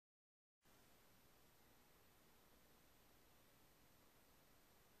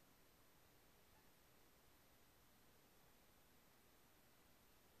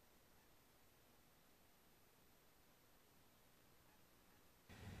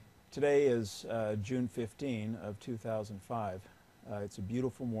Today is June 15 of 2005. It's a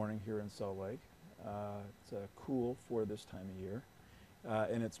beautiful morning here in Salt Lake. It's cool for this time of year.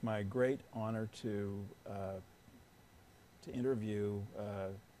 And it's my great honor to interview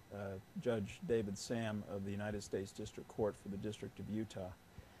Judge David Sam of the United States District Court for the District of Utah.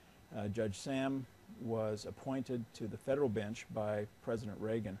 Judge Sam was appointed to the federal bench by President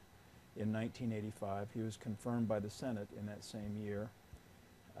Reagan in 1985. He was confirmed by the Senate in that same year.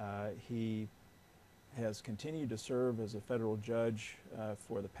 He has continued to serve as a federal judge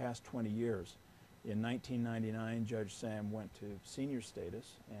for the past 20 years. In 1999, Judge Sam went to senior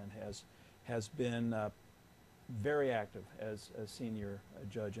status and has been very active as a senior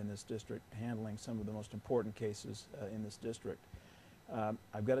judge in this district, handling some of the most important cases in this district.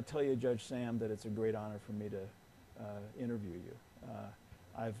 I've got to tell you, Judge Sam, that it's a great honor for me to interview you.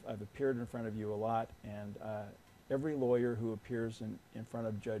 I've appeared in front of you a lot, and every lawyer who appears in front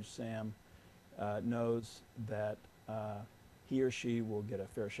of Judge Sam knows that he or she will get a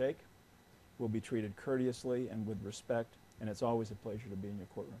fair shake, will be treated courteously and with respect, and it's always a pleasure to be in your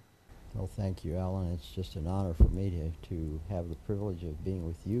courtroom. Well, thank you, Alan. It's just an honor for me to have the privilege of being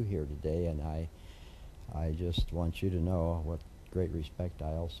with you here today, and I just want you to know what great respect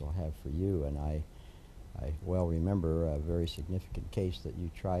I also have for you, and I well remember a very significant case that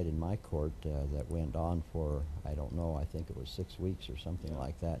you tried in my court that went on for, I don't know, I think it was 6 weeks or something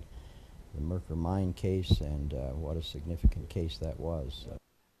like that, the Merker Mine case, and what a significant case that was.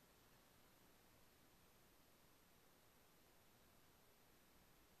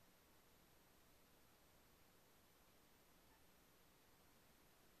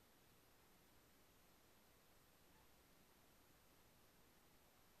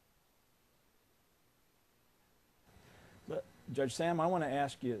 Judge Sam, I want to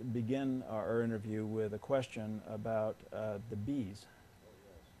ask you, begin our interview with a question about the bees.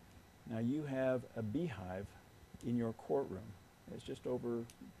 Now, you have a beehive in your courtroom. It's just over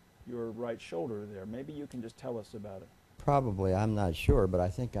your right shoulder there. Maybe you can just tell us about it. Probably, I'm not sure, but I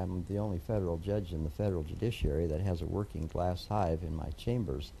think I'm the only federal judge in the federal judiciary that has a working glass hive in my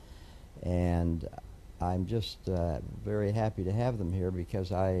chambers. And I'm just very happy to have them here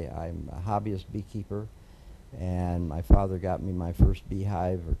because I'm a hobbyist beekeeper. And my father got me my first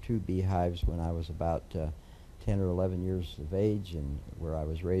beehive, or 2 beehives, when I was about 10 or 11 years of age, and where I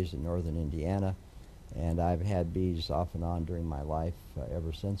was raised in northern Indiana. And I've had bees off and on during my life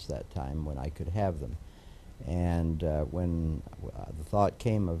ever since that time when I could have them. And when the thought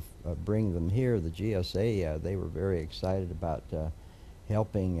came of bringing them here, the GSA, they were very excited about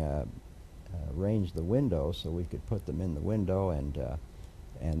helping arrange the window so we could put them in the window,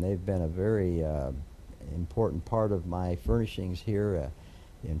 and they've been a very important part of my furnishings here.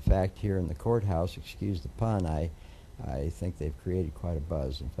 In fact, here in the courthouse, excuse the pun, I think they've created quite a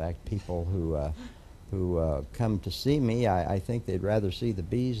buzz. In fact, people who come to see me, I think they'd rather see the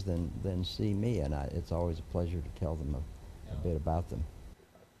bees than see me, and it's always a pleasure to tell them a bit about them.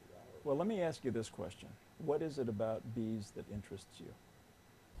 Well, let me ask you this question. What is it about bees that interests you?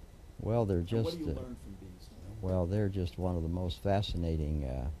 Well, they're just... what do you learn from bees? Well, they're just one of the most fascinating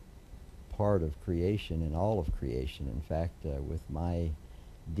part of creation, in all of creation. In fact, with my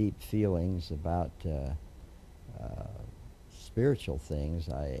deep feelings about spiritual things,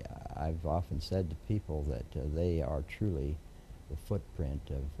 I've often said to people that they are truly the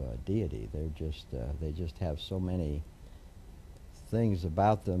footprint of deity. They just have so many things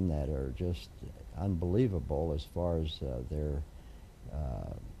about them that are just unbelievable as far as their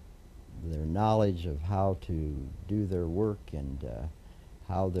knowledge of how to do their work, and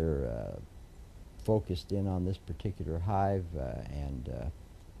how they're focused in on this particular hive, and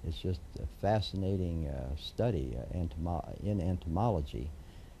it's just a fascinating study in entomology.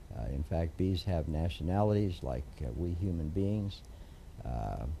 In fact, bees have nationalities like we human beings.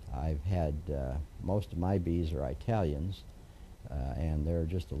 I've had, most of my bees are Italians, and they're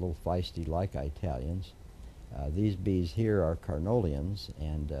just a little feisty like Italians. These bees here are Carnolians,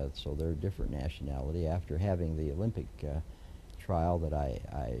 and so they're a different nationality. After having the Olympic trial that I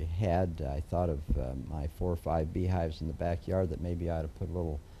had, I thought of my 4 or 5 beehives in the backyard that maybe I ought to put a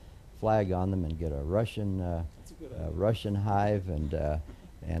little flag on them and get a Russian hive,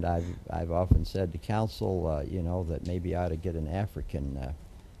 and I've often said to counsel, you know, that maybe I ought to get an African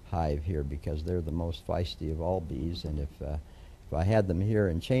hive here, because they're the most feisty of all bees. And if I had them here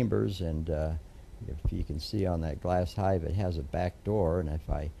in chambers, and if you can see on that glass hive, it has a back door, and if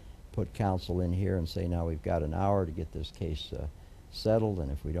I put counsel in here and say, now we've got an hour to get this case settled, and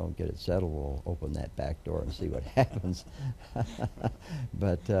if we don't get it settled, we'll open that back door and see what happens.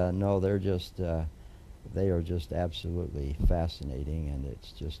 But no, they're just they are just absolutely fascinating, and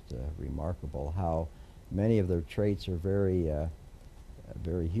it's just remarkable how many of their traits are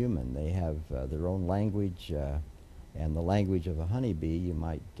very human. They have their own language, and the language of a honeybee, you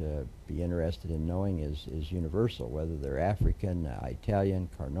might be interested in knowing, is universal, whether they're African, Italian,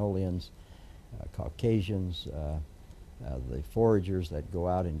 Carnolians, Caucasians, the foragers that go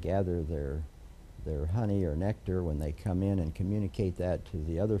out and gather their honey or nectar. When they come in and communicate that to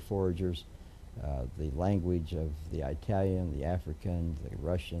the other foragers, the language of the Italian, the African, the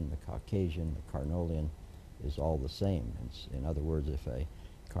Russian, the Caucasian, the Carnolian is all the same. In other words, if a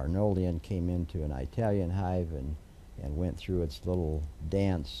Carnolian came into an Italian hive and went through its little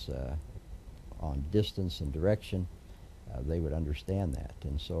dance on distance and direction, they would understand that.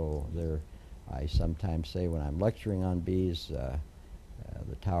 And so I sometimes say when I'm lecturing on bees,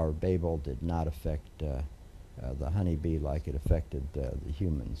 the Tower of Babel did not affect the honeybee like it affected the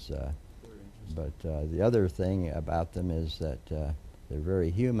humans. But the other thing about them is that they're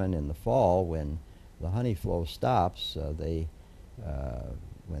very human. In the fall, when the honey flow stops,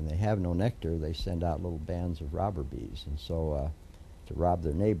 when they have no nectar, they send out little bands of robber bees, and so to rob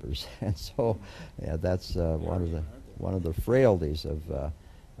their neighbors. And so that's one of the frailties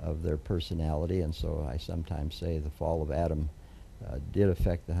of their personality. And so I sometimes say the fall of Adam did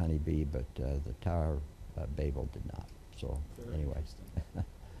affect the honeybee, but the Tower of Babel did not. So anyway.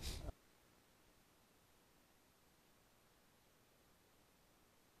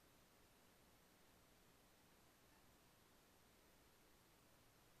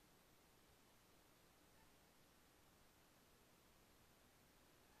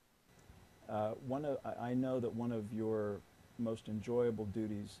 I know that one of your most enjoyable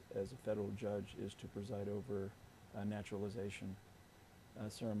duties as a federal judge is to preside over naturalization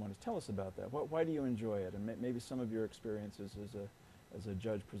ceremonies. Tell us about that. Why do you enjoy it? And maybe some of your experiences as a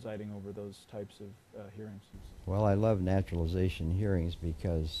judge presiding over those types of hearings. Well, I love naturalization hearings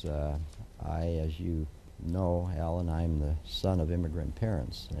because as you know, Alan, I'm the son of immigrant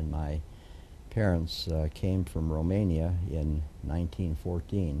parents, and my parents came from Romania in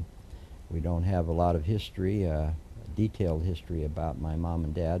 1914. We don't have a lot of history, detailed history about my mom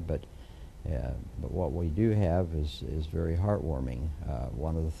and dad, but what we do have is very heartwarming.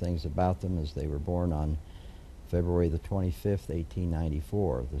 One of the things about them is they were born on February the 25th,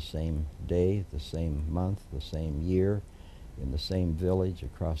 1894, the same day, the same month, the same year, in the same village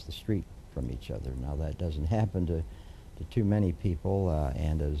across the street from each other. Now that doesn't happen to too many people,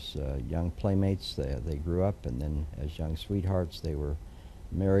 and as young playmates they grew up, and then as young sweethearts they were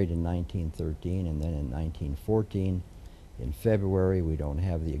married in 1913, and then in 1914 in February, we don't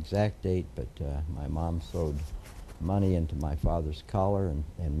have the exact date, but my mom sewed money into my father's collar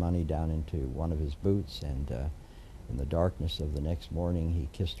and money down into one of his boots, and in the darkness of the next morning he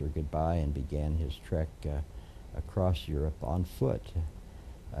kissed her goodbye and began his trek across Europe on foot.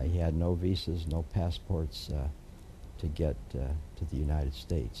 He had no visas, no passports to get to the United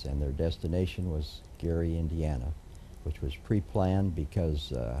States, and their destination was Gary, Indiana, which was pre-planned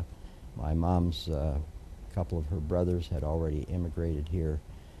because my mom's couple of her brothers had already immigrated here,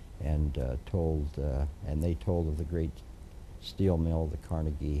 and they told of the great steel mill, the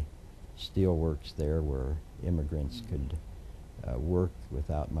Carnegie Steel Works there, where immigrants could work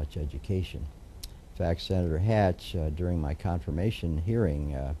without much education. In fact, Senator Hatch, during my confirmation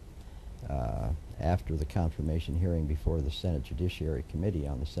hearing, after the confirmation hearing before the Senate Judiciary Committee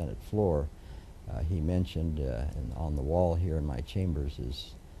on the Senate floor, he mentioned, and on the wall here in my chambers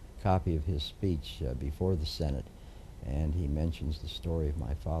is a copy of his speech before the Senate, and he mentions the story of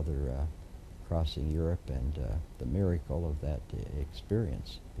my father crossing Europe and the miracle of that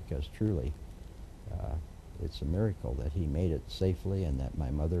experience, because truly it's a miracle that he made it safely and that my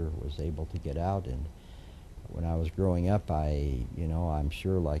mother was able to get out. And when I was growing up, I'm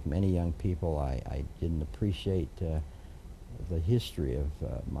sure like many young people, I didn't appreciate the history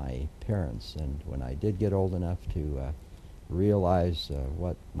of my parents, and when I did get old enough to realize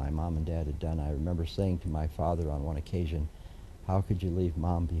what my mom and dad had done, I remember saying to my father on one occasion, "How could you leave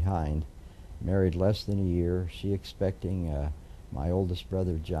Mom behind?" Married less than a year, she expecting my oldest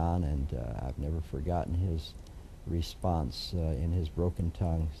brother John, and I've never forgotten his response in his broken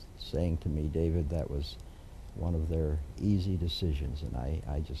tongue, saying to me, "David, that was one of their easy decisions," and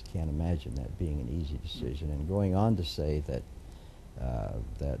I just can't imagine that being an easy decision. And going on to say that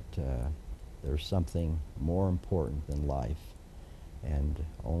there's something more important than life, and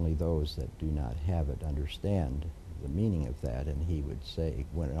only those that do not have it understand the meaning of that. And he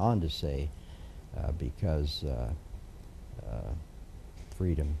went on to say, because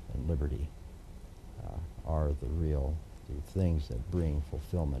freedom and liberty are the things that bring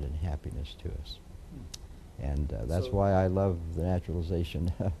fulfillment and happiness to us. And that's So- why I love the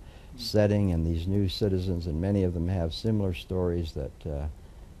naturalization setting and these new citizens, and many of them have similar stories that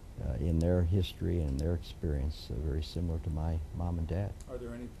in their history and their experience very similar to my mom and dad. Are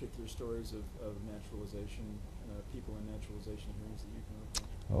there any particular stories of naturalization, people in naturalization hearings that you can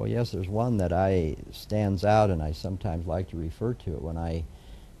recall? Oh yes, there's one that stands out, and I sometimes like to refer to it when I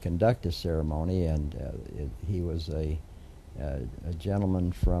conduct a ceremony. And he was a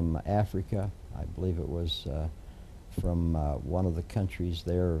gentleman from Africa. I believe it was from one of the countries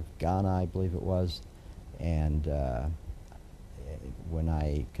there, Ghana, I believe it was. And when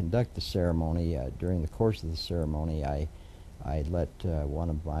I conduct the ceremony, during the course of the ceremony, I let one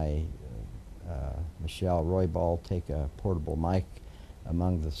of my Michelle Roybal take a portable mic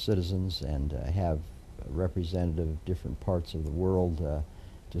among the citizens and have a representative of different parts of the world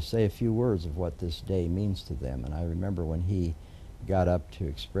to say a few words of what this day means to them. And I remember when he got up to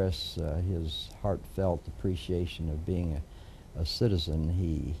express his heartfelt appreciation of being a citizen,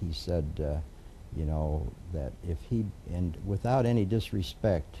 he said, you know, that if he, and without any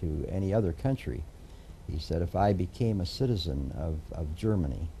disrespect to any other country, he said, if I became a citizen of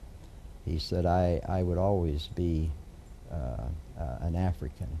Germany, he said, I would always be an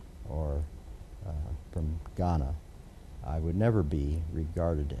African or from Ghana. I would never be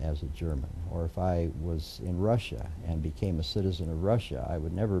regarded as a German. Or if I was in Russia and became a citizen of Russia, I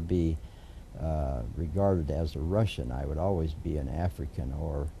would never be regarded as a Russian. I would always be an African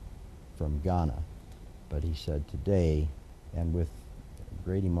or from Ghana. But he said today, and with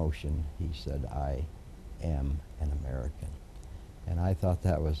great emotion, he said, I am an American. And I thought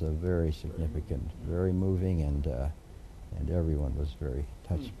that was a very significant, very moving, and everyone was very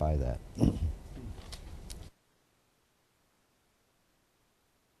touched by that.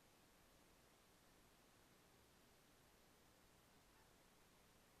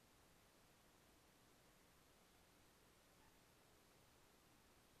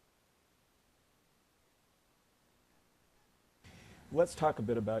 Let's talk a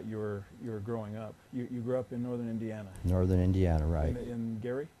bit about your growing up. You grew up in northern Indiana. Northern Indiana, right. In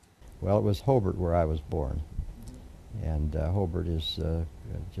Gary? Well, it was Hobart where I was born. And Hobart is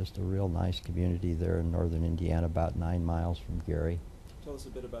just a real nice community there in northern Indiana, about 9 miles from Gary. Tell us a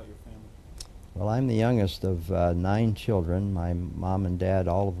bit about your family. Well, I'm the youngest of 9 children. My mom and dad,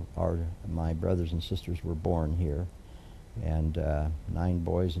 all of my brothers and sisters were born here. And 9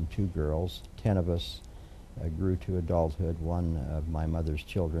 boys and 2 girls. 10 of us grew to adulthood. One of my mother's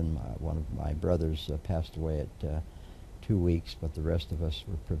children, one of my brothers, passed away at 2 weeks, but the rest of us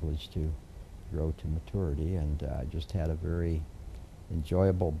were privileged to grow to maturity, and I just had a very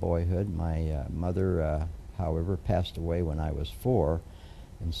enjoyable boyhood. My mother, however, passed away when I was 4,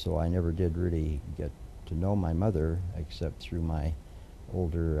 and so I never did really get to know my mother except through my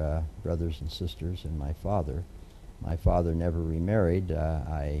older brothers and sisters and my father. My father never remarried.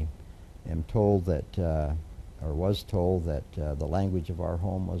 I am told that, or was told that the language of our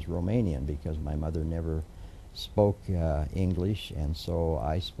home was Romanian because my mother never spoke English, and so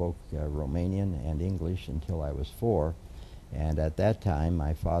I spoke Romanian and English until I was 4. And at that time,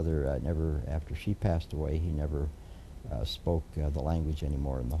 my father never, after she passed away, he never spoke the language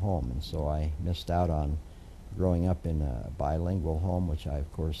anymore in the home. And so I missed out on growing up in a bilingual home, which I,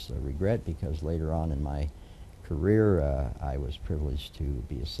 of course, regret, because later on in my career, I was privileged to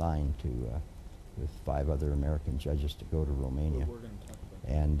be assigned to, with 5 other American judges, to go to Romania. We're going to talk about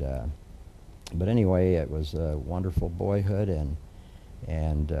that. And but anyway, it was a wonderful boyhood,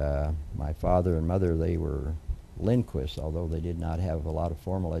 and my father and mother, they were linguists, although they did not have a lot of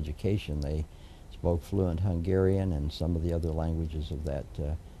formal education. They spoke fluent Hungarian and some of the other languages of that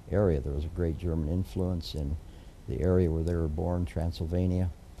area. There was a great German influence in the area where they were born, Transylvania,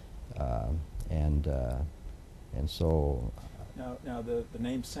 and so. Now the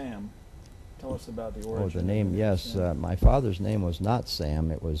name Sam. Tell us about the origin. Oh, the name, yes. Sam. My father's name was not Sam.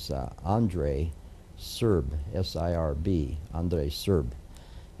 It was Andrei Serb, S-I-R-B, Andrei Serb.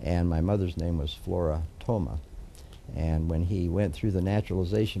 And my mother's name was Flora Toma. And when he went through the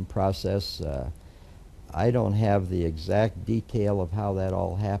naturalization process, I don't have the exact detail of how that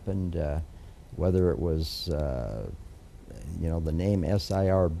all happened, whether it was, you know, the name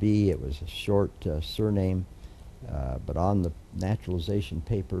S-I-R-B, it was a short surname. But on the naturalization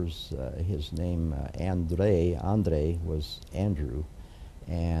papers, his name, Andre, was Andrew,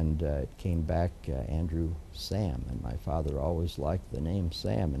 and it came back Andrew Sam, and my father always liked the name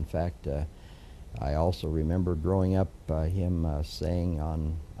Sam. In fact, I also remember growing up him saying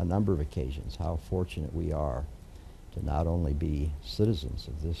on a number of occasions how fortunate we are to not only be citizens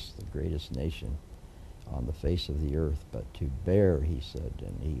of this, the greatest nation on the face of the earth, but to bear, he said,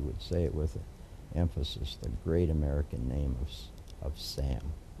 and he would say it with emphasis, the great American name of Sam,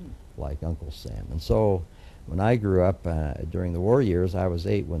 Hmm. like Uncle Sam. And so when I grew up during the war years, I was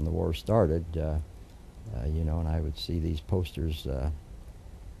 8 when the war started, you know, and I would see these posters,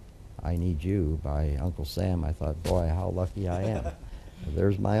 I Need You by Uncle Sam. I thought, boy, how lucky I am.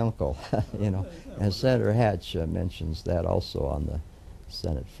 There's my uncle, you know. And Senator Hatch mentions that also on the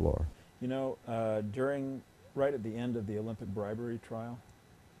Senate floor. You know, right at the end of the Olympic bribery trial,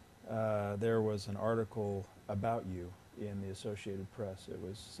 there was an article about you in the Associated Press. It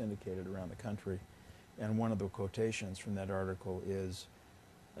was syndicated around the country. And one of the quotations from that article is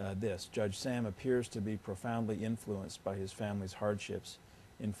this: Judge Sam appears to be profoundly influenced by his family's hardships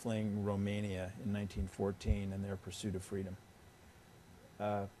in fleeing Romania in 1914 and their pursuit of freedom.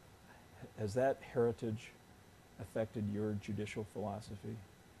 Has that heritage affected your judicial philosophy,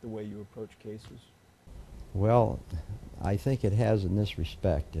 the way you approach cases? Well, I think it has in this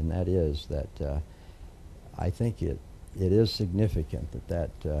respect, and that is that I think it is significant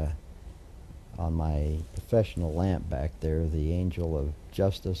that on my professional lamp back there, the angel of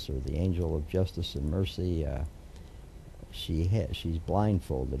justice, or the angel of justice and mercy, she's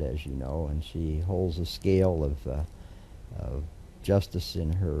blindfolded, as you know, and she holds a scale of justice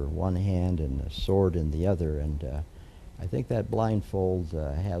in her one hand and a sword in the other, and I think that blindfold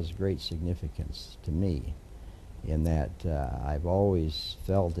has great significance to me, in that I've always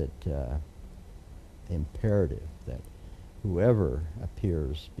felt it imperative that whoever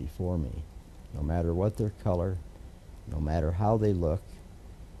appears before me, no matter what their color, no matter how they look,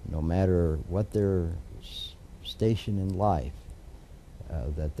 no matter what their station in life,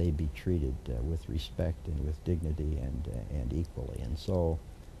 that they be treated with respect and with dignity and equally. And so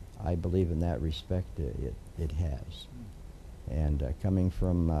I believe in that respect it has. And coming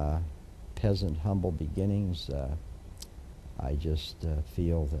from peasant, humble beginnings, I just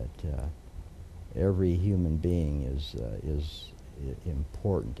feel that every human being is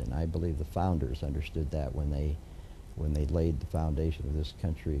important, and I believe the founders understood that when they laid the foundation of this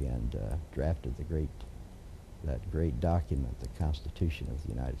country and drafted that great document, the Constitution of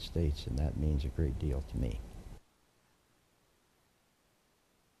the United States, and that means a great deal to me.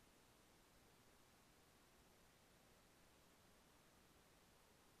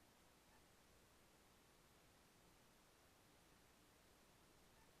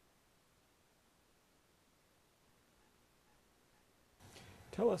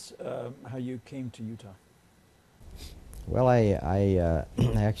 Tell us how you came to Utah. Well, I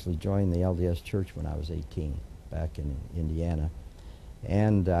actually joined the LDS Church when I was 18, back in Indiana,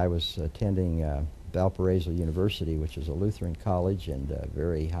 and I was attending Valparaiso University, which is a Lutheran college and a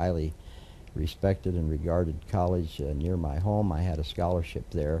very highly respected and regarded college near my home. I had a scholarship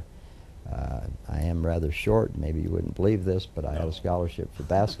there. I am rather short, maybe you wouldn't believe this, but I had a scholarship for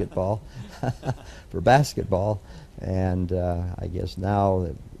basketball, and I guess now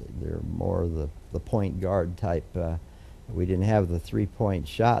they're more the point guard type. We didn't have the three-point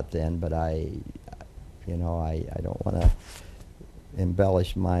shot then, but I don't want to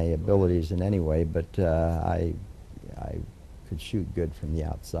embellish my abilities in any way, but I could shoot good from the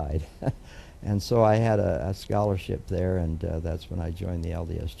outside. And so I had a scholarship there, and that's when I joined the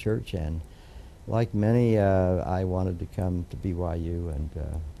LDS Church. And like many, I wanted to come to BYU and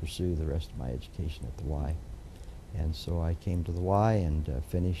pursue the rest of my education at the Y. And so I came to the Y and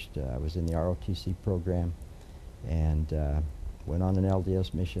finished. I was in the ROTC program and went on an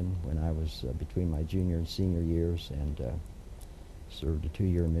LDS mission when I was between my junior and senior years, and served a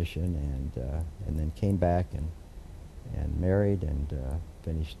 2-year mission, and then came back and married and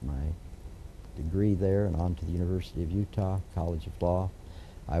finished my degree there and on to the University of Utah College of Law.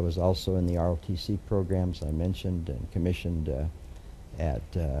 I was also in the ROTC programs I mentioned and commissioned at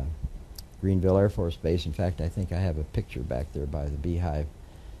Greenville Air Force Base. In fact, I think I have a picture back there by the Beehive,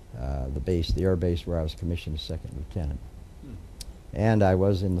 the air base where I was commissioned as second lieutenant. And I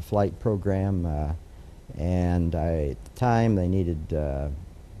was in the flight program, and at the time they needed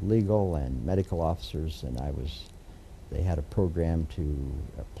legal and medical officers, and they had a program to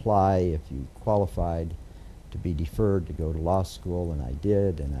apply if you qualified to be deferred to go to law school, and I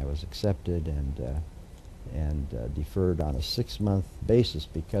did, and I was accepted and deferred on a 6-month basis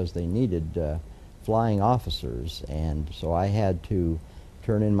because they needed flying officers, and so I had to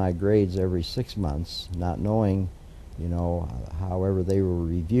turn in my grades every 6 months, not knowing, however they were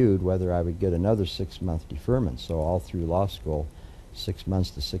reviewed, whether I would get another 6-month deferment. So all through law school, 6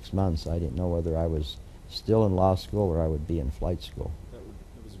 months to 6 months, I didn't know whether I was still in law school or I would be in flight school. That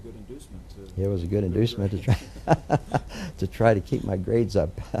was a good inducement. It was a good inducement to try to keep my grades up.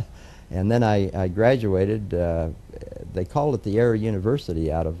 And then I graduated they called it the Air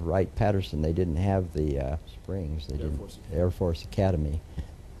University out of Wright-Patterson. They didn't have the Springs. They didn't. Air Force Academy.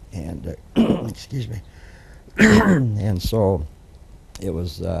 And excuse me. And so it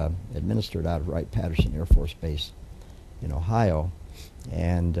was administered out of Wright-Patterson Air Force Base in Ohio.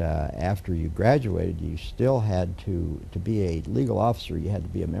 And after you graduated, you still had to be a legal officer, you had to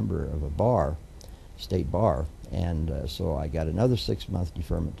be a member of a bar, state bar. And so I got another 6-month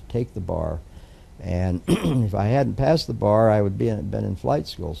deferment to take the bar. And if I hadn't passed the bar, I would been in flight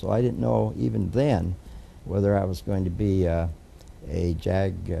school. So I didn't know even then whether I was going to be a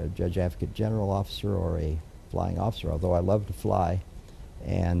JAG, Judge Advocate General officer, or a flying officer, although I love to fly.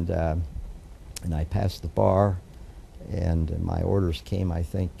 And I passed the bar. And my orders came, I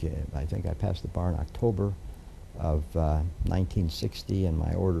think I passed the bar in October of 1960, and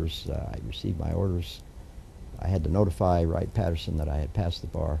my orders, I received my orders. I had to notify Wright-Patterson that I had passed the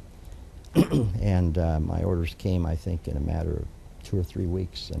bar. And my orders came, I think, in a matter of 2 or 3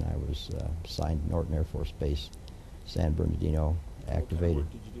 weeks, and I was assigned to Norton Air Force Base, San Bernardino, activated. What kind of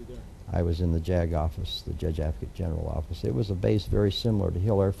work did you do there? I was in the JAG office, the Judge Advocate General office. It was a base very similar to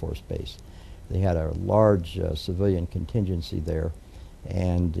Hill Air Force Base. They had a large civilian contingency there,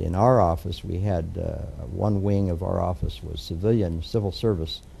 and in our office we had one wing of our office was civilian civil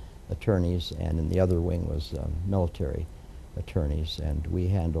service attorneys, and in the other wing was military attorneys, and we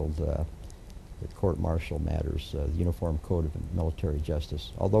handled the court-martial matters, the Uniform Code of Military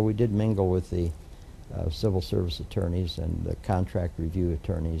Justice. Although we did mingle with the civil service attorneys and the contract review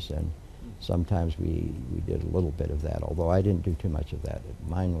attorneys, and sometimes we did a little bit of that, although I didn't do too much of that.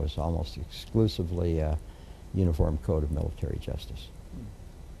 Mine was almost exclusively Uniform Code of Military Justice.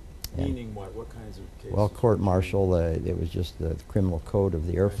 Meaning what? What kinds of cases? Well, court-martial, it was just the criminal code of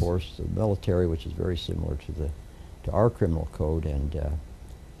the Air Force, the military, which is very similar to our criminal code, and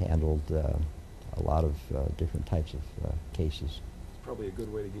handled a lot of different types of cases. Probably a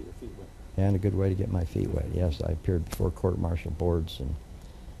good way to get your feet wet. And a good way to get my feet wet, yes. I appeared before court-martial boards,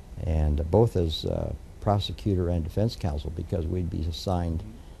 and both as prosecutor and defense counsel, because we'd be assigned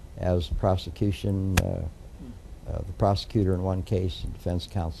as prosecution, the prosecutor in one case and defense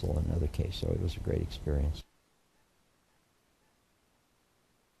counsel in another case, so it was a great experience.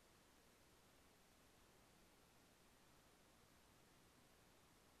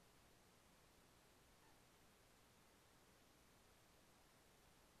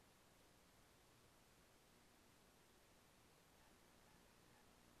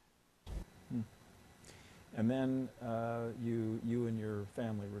 And then you and your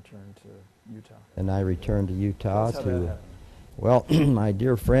family returned to Utah. And I returned to Utah Tell us how that happened. well, my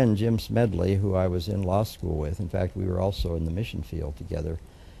dear friend Jim Smedley, who I was in law school with. In fact, we were also in the mission field together,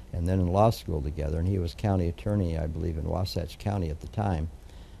 and then in law school together, and he was county attorney, I believe, in Wasatch County at the time,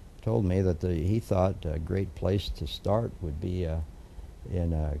 told me that he thought a great place to start would be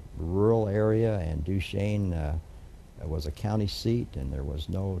in a rural area, and Duchesne was a county seat, and there was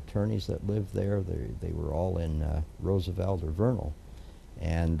no attorneys that lived there. They were all in Roosevelt or Vernal.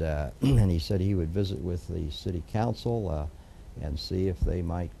 And and he said he would visit with the city council and see if they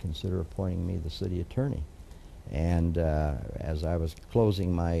might consider appointing me the city attorney. And as I was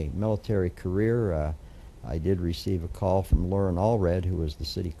closing my military career, I did receive a call from Loren Allred, who was the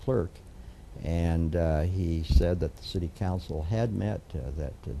city clerk, and he said that the city council had met,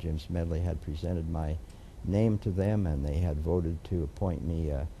 that Jim Smedley had presented my name to them, and they had voted to appoint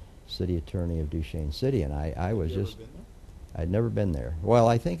me city attorney of Duchesne City. And I was just, I'd never been there. Well,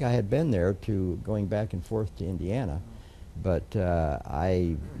 I think I had been there going back and forth to Indiana, but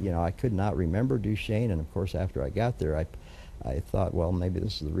I could not remember Duchesne, and of course after I got there I thought, well, maybe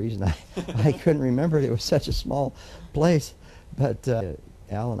this is the reason I couldn't remember it. It was such a small place. But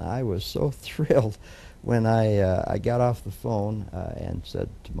Al and I was so thrilled when I got off the phone and said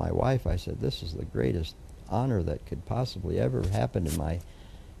to my wife, I said, this is the greatest honor that could possibly ever happen in my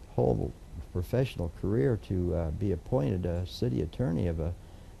whole professional career, to be appointed a city attorney of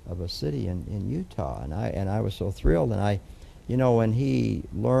a city in Utah. And I was so thrilled. And when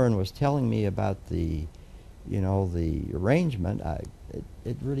Loren was telling me about the arrangement,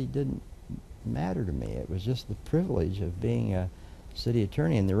 it really didn't matter to me. It was just the privilege of being a city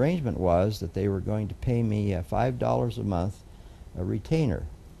attorney. And the arrangement was that they were going to pay me $5 a month, a retainer.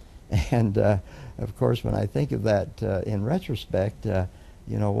 And of course, when I think of that in retrospect,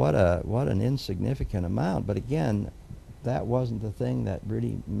 what an insignificant amount. But again, that wasn't the thing that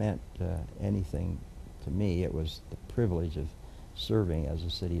really meant anything to me. It was the privilege of serving as a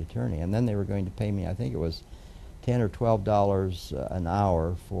city attorney. And then they were going to pay me, I think it was $10 or $12 an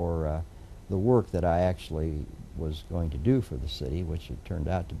hour for the work that I actually was going to do for the city, which it turned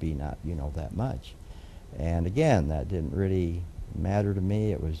out to be not that much. And again, that didn't really matter to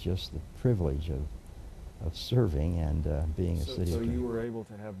me. It was just the privilege of serving and being a city So attorney. you were able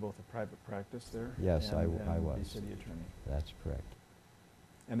to have both a private practice there? Yes, and, I and was. be city attorney. That's correct.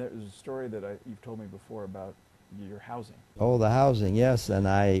 And there's a story that you've told me before about your housing. Oh, the housing, yes. And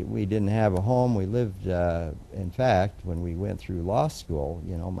we didn't have a home. We lived, in fact, when we went through law school,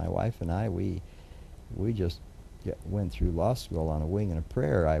 you know, my wife and I, we just went through law school on a wing and a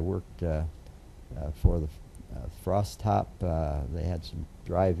prayer. I worked for the Frost Top. They had some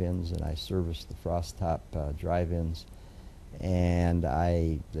drive-ins, and I serviced the Frost Top drive-ins. And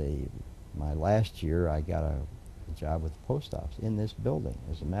my last year, I got a job with the post office in this building.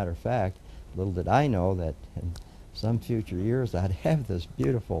 As a matter of fact, little did I know that in some future years I'd have this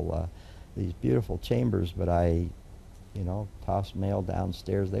beautiful, these beautiful chambers. But I, you know, tossed mail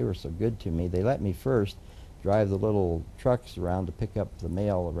downstairs. They were so good to me. They let me first drive the little trucks around to pick up the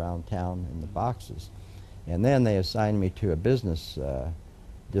mail around town in the boxes. And then they assigned me to a business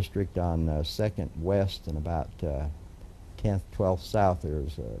district on 2nd West and about 10th, 12th South. There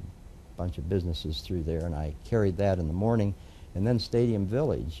was a bunch of businesses through there, and I carried that in the morning. And then Stadium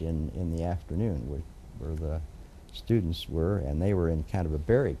Village in the afternoon, where the students were, and they were in kind of a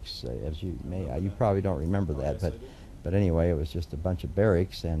barracks, as you probably don't remember that, but anyway, it was just a bunch of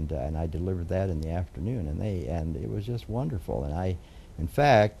barracks, and I delivered that in the afternoon, and it was just wonderful. And in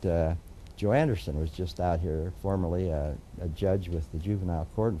fact, Joe Anderson was just out here, formerly a judge with the juvenile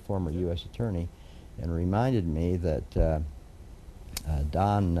court and former U.S. attorney, and reminded me that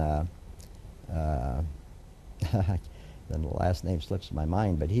Don, then the last name slips my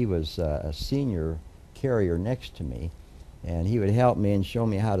mind, but he was a senior carrier next to me, and he would help me and show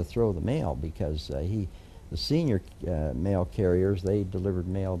me how to throw the mail, because the senior mail carriers, they delivered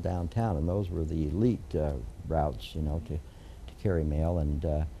mail downtown, and those were the elite routes, you know, to carry mail,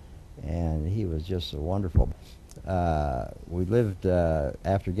 and he was just so wonderful. We lived,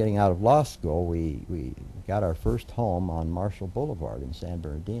 after getting out of law school, we got our first home on Marshall Boulevard in San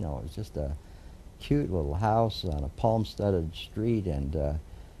Bernardino. It was just a cute little house on a palm-studded street, and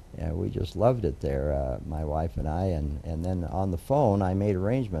we just loved it there, my wife and I. And then on the phone, I made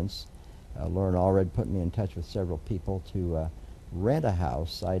arrangements. Lauren Allred put me in touch with several people to rent a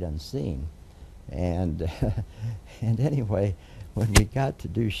house sight unseen. And and anyway, when we got to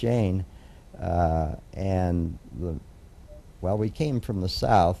Duchesne, we came from the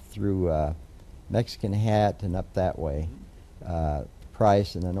south through Mexican Hat and up that way,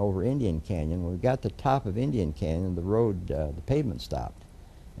 Price, and then over Indian Canyon. When we got to the top of Indian Canyon, the road, the pavement stopped,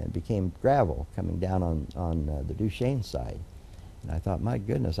 and it became gravel coming down on the Duchesne side. And I thought, my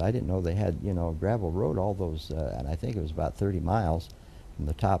goodness, I didn't know they had, you know, a gravel road all those, and I think it was about 30 miles from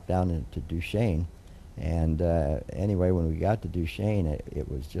the top down into Duchesne. And anyway, when we got to Duchesne, it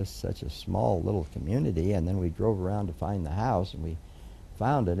was just such a small little community. And then we drove around to find the house, and we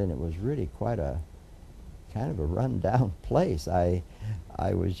found it, and it was really quite a kind of a run-down place. I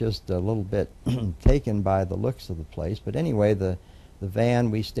was just a little bit taken by the looks of the place. But anyway, the van,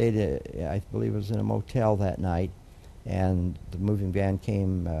 we stayed, I believe it was in a motel that night, and the moving van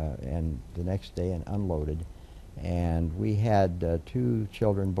came and the next day and unloaded. And we had 2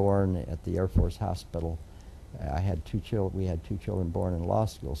 children born at the Air Force Hospital. We had 2 children born in law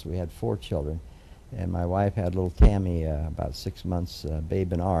school, so we had 4 children. And my wife had little Tammy, about 6 months,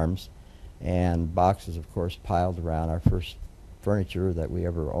 babe in arms, and boxes, of course, piled around. Our first furniture that we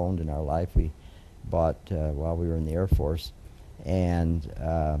ever owned in our life we bought while we were in the Air Force. And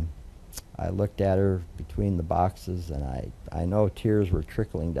I looked at her between the boxes, and I know tears were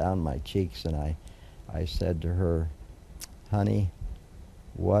trickling down my cheeks, and I said to her, honey,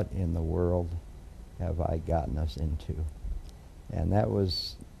 what in the world have I gotten us into? And that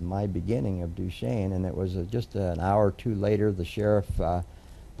was my beginning of Duchesne. And it was just an hour or two later, the sheriff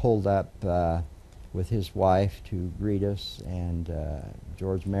pulled up with his wife to greet us, and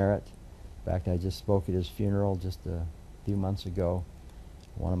George Merritt. In fact, I just spoke at his funeral just a few months ago.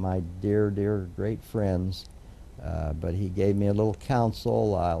 One of my dear, dear, great friends. But he gave me a little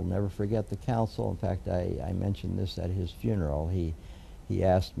counsel. I'll never forget the counsel. In fact, I mentioned this at his funeral. He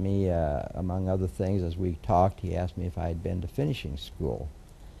asked me, among other things, as we talked, he asked me if I had been to finishing school.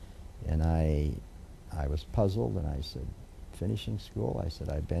 And I was puzzled, and I said, finishing school? I said,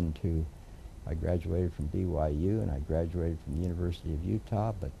 I graduated from BYU, and I graduated from the University of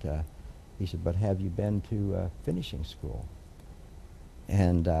Utah, but he said, but have you been to finishing school?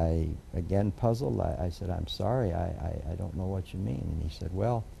 And I, again puzzled, I said, I'm sorry, I don't know what you mean. And he said,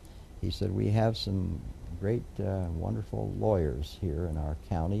 well, we have some great, wonderful lawyers here in our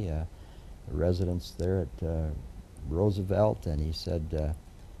county, residents there at Roosevelt, and he said,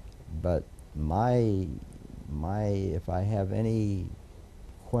 but my if I have any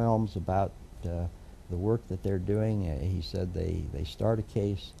qualms about the work that they're doing, he said they start a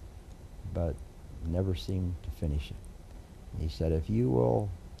case but never seem to finish it. He said if you will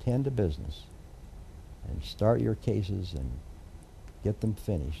tend to business and start your cases and get them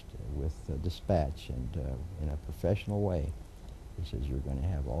finished with dispatch and in a professional way, he says you're going to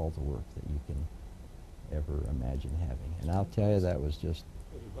have all the work that you can ever imagine having. And I'll tell you, that was just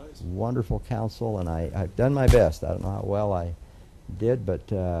wonderful counsel, and I've done my best. I don't know how well I did,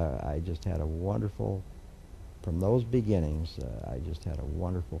 but I just had a wonderful, from those beginnings, I just had a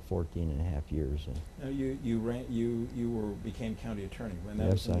wonderful 14.5 years. And Now you became county attorney when that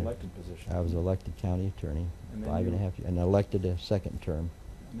yes, was an elected position. I was elected county attorney, And then 5.5 years, and elected a second term.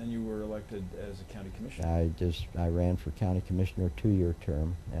 And then you were elected as a county commissioner. I ran for county commissioner, 2-year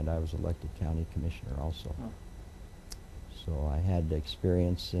term, and I was elected county commissioner also. Huh. So I had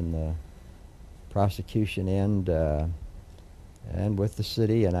experience in the prosecution end and with the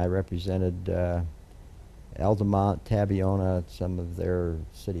city, and I represented Altamont, Tabiona, some of their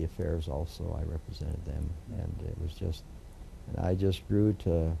city affairs also. I represented them, and it was just, and I just grew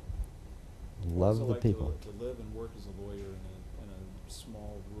to love the people. To live and work as a lawyer in a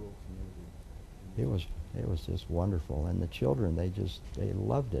small rural community. It was just wonderful, and the children, they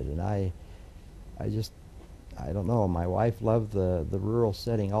loved it, and I don't know, my wife loved the rural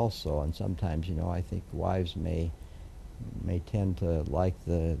setting also, and sometimes, you know, I think wives may tend to like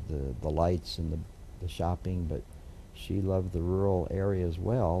the lights and the shopping, but she loved the rural area as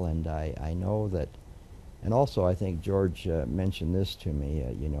well, and I know that, and also I think George mentioned this to me,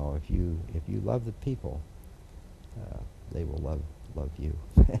 you know, if you love the people, they will love you.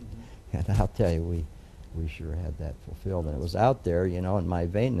 And I'll tell you, we sure had that fulfilled, and it was out there, you know, in my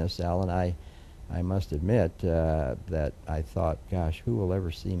vainness, Alan, I must admit that I thought, gosh, who will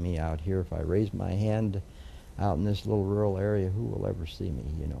ever see me out here? If I raise my hand out in this little rural area, who will ever see me,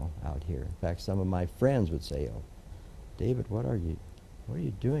 you know, out here? In fact, some of my friends would say, "Oh, David, what are you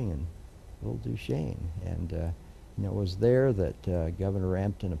doing in Little Duchesne?" And you know, it was there that Governor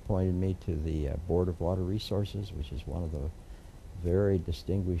Rampton appointed me to the Board of Water Resources, which is one of the very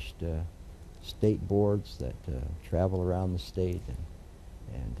distinguished state boards that travel around the state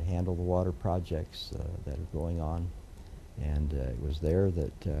and handle the water projects that are going on. And it was there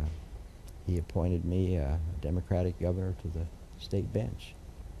that he appointed me a Democratic governor to the state bench,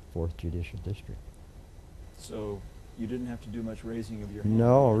 4th Judicial District. So you didn't have to do much raising of your hand?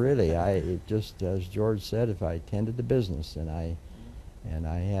 No, really. It just, as George said, if I tended to business, and I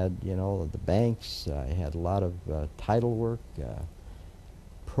had, you know, the banks, I had a lot of title work,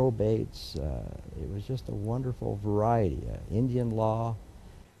 probates. It was just a wonderful variety. Indian law.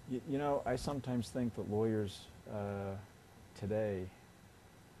 You know, I sometimes think that lawyers today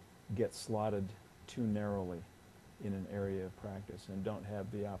get slotted too narrowly in an area of practice and don't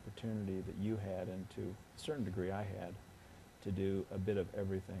have the opportunity that you had, and to a certain degree I had, to do a bit of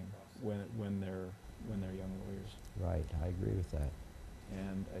everything when they're young lawyers. Right, I agree with that.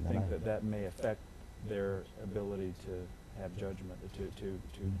 And I think that may affect their ability to have judgment, to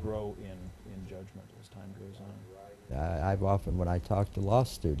grow in judgment as time goes on. I've often, when I talk to law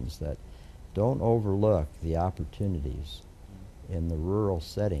students, that don't overlook the opportunities in the rural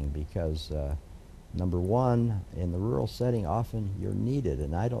setting, because number one, in the rural setting often you're needed,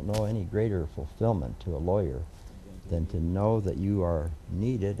 and I don't know any greater fulfillment to a lawyer than to know that you are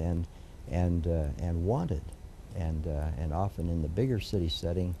needed and wanted, and often in the bigger city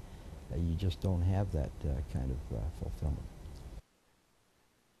setting you just don't have that kind of fulfillment.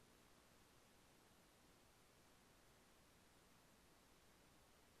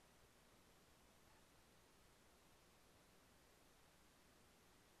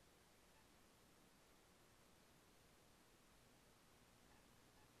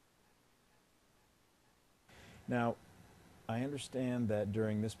 Now, I understand that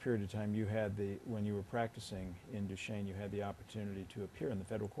during this period of time when you were practicing in Duchesne, you had the opportunity to appear in the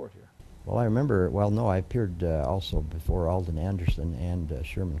federal court here. Well, I remember, well, no, I appeared also before Alden Anderson and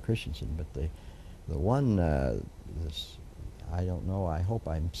Sherman Christensen, but the one, I don't know, I hope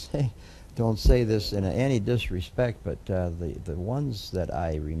don't say this in any disrespect, but the ones that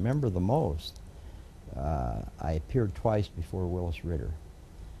I remember the most, I appeared twice before Willis Ritter.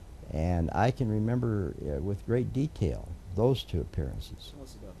 And I can remember with great detail those two appearances. Tell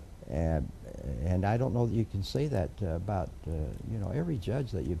us about that. And I don't know that you can say that about you know, every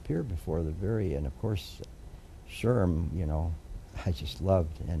judge that you appear before. And of course Sherm, you know, I just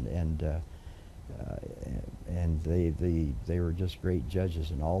loved, and they were just great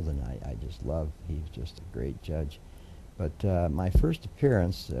judges. And Alden, I just loved. He was just a great judge. But my first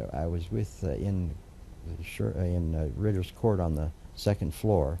appearance, I was with in Ritter's Court on the second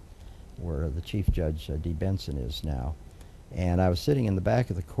floor, where the Chief Judge D. Benson is now. And I was sitting in the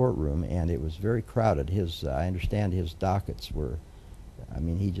back of the courtroom, and it was very crowded. I understand his dockets were, I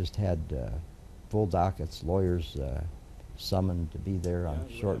mean, he just had full dockets, lawyers summoned to be there on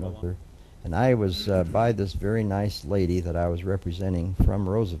short notice. And I was by this very nice lady that I was representing from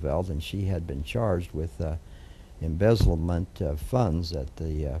Roosevelt, and she had been charged with embezzlement of funds at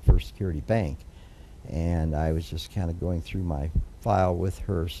the First Security Bank. And I was just kind of going through my file with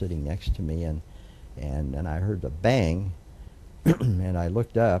her sitting next to me, and I heard a bang, and I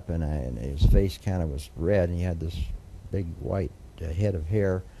looked up, and his face kind of was red, and he had this big white head of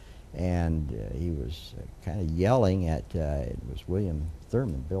hair, and he was kind of yelling at, it was William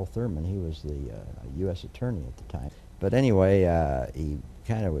Thurman, Bill Thurman. He was the U.S. attorney at the time. But anyway, he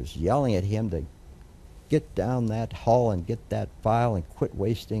kind of was yelling at him to get down that hall and get that file and quit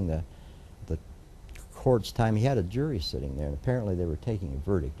wasting the court's time. He had a jury sitting there, and apparently they were taking a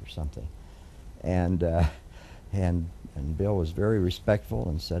verdict or something. And Bill was very respectful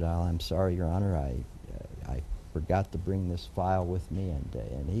and said, "Oh, I'm sorry, Your Honor, I forgot to bring this file with me,"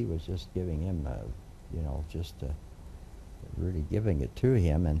 and he was just giving him, really giving it to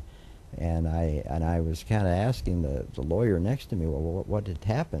him, and I was kind of asking the lawyer next to me, well, what had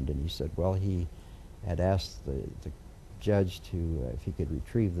happened? And he said, well, he had asked the judge to if he could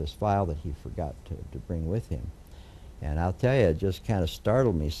retrieve this file that he forgot to bring with him. And I'll tell you, it just kind of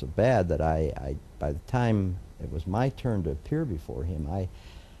startled me so bad that by the time it was my turn to appear before him,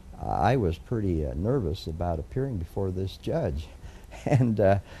 I was pretty nervous about appearing before this judge. And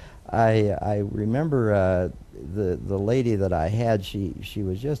I remember the lady that I had, she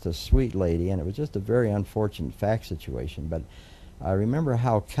was just a sweet lady, and it was just a very unfortunate fact situation, but I remember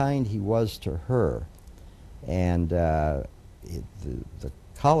how kind he was to her. And the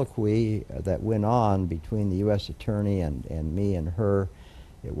colloquy that went on between the U.S. attorney and me and her,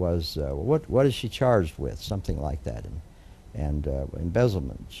 it was, what is she charged with? Something like that. And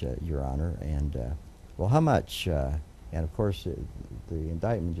embezzlement, Your Honor. And, well, how much? And of course, the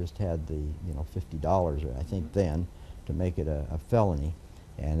indictment just had the, $50, I think then, to make it a felony.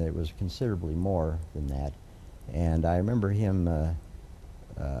 And it was considerably more than that. And I remember him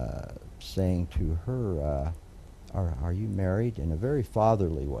saying to her, are you married? In a very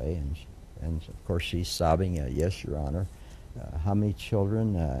fatherly way. And of course, she's sobbing, yes, Your Honor. How many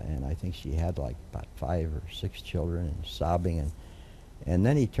children? And I think she had like about 5 or 6 children, and sobbing. And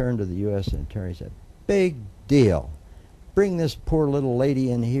then he turned to the U.S. attorney and said, big deal. Bring this poor little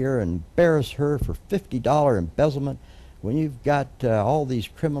lady in here and embarrass her for $50 embezzlement. When you've got all these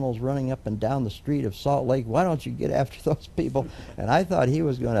criminals running up and down the street of Salt Lake, why don't you get after those people? And I thought he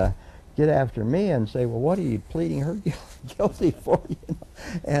was going to get after me and say, well, what are you pleading her guilty for?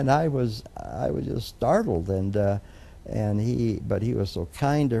 And I was just startled, but he was so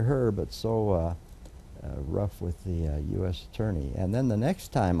kind to her, but so rough with the U.S. attorney. And then the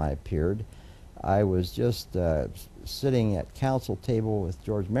next time I appeared, I was just sitting at counsel table with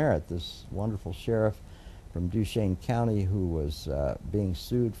George Merritt, this wonderful sheriff from Duchesne County who was being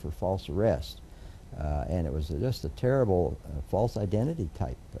sued for false arrest. And it was just a terrible false identity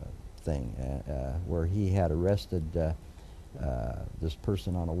type thing where he had arrested this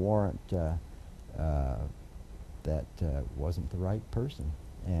person on a warrant that wasn't the right person.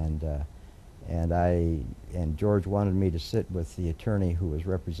 And George wanted me to sit with the attorney who was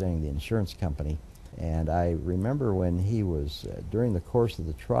representing the insurance company. And I remember when he was, during the course of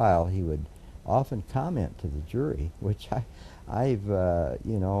the trial, he would often comment to the jury, which I've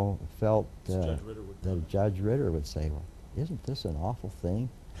felt that Judge Ritter would say, well, isn't this an awful thing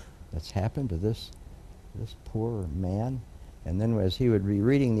that's happened to this poor man? And then as he would be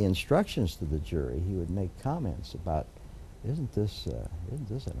reading the instructions to the jury, he would make comments about, isn't this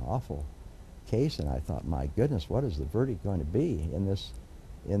an awful case? And I thought, my goodness, what is the verdict going to be in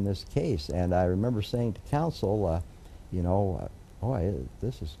this case? And I remember saying to counsel,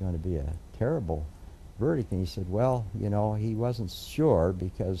 this is going to be a terrible verdict. And he said, well, he wasn't sure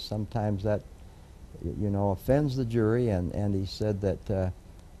because sometimes that, offends the jury. And he said that,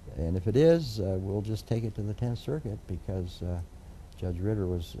 and if it is, we'll just take it to the 10th Circuit because Judge Ritter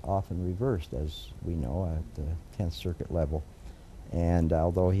was often reversed, as we know, at the 10th Circuit level. And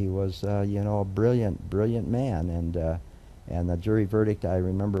although he was, a brilliant man, and the jury verdict I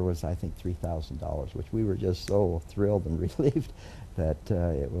remember was, I think, $3,000, which we were just so thrilled and relieved that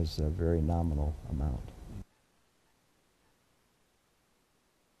it was a very nominal amount.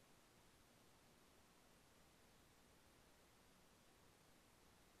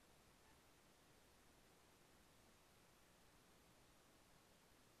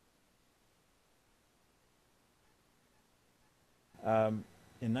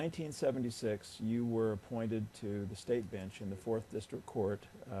 In 1976, you were appointed to the state bench in the 4th District Court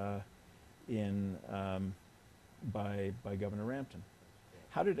by Governor Rampton.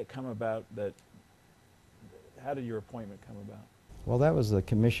 How did it come about that, how did your appointment come about? Well, that was the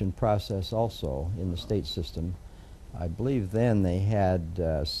commission process also in the state system. I believe then they had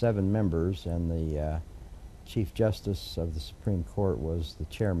 7 members, and the Chief Justice of the Supreme Court was the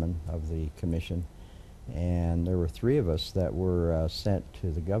chairman of the commission. And there were 3 of us that were sent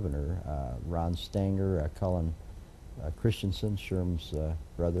to the governor, Ron Stanger, Cullen Christensen, Sherm's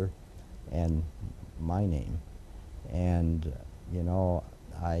brother, and my name. And, you know,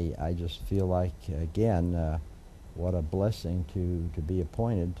 I just feel like, again, what a blessing to be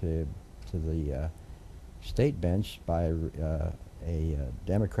appointed to the state bench by a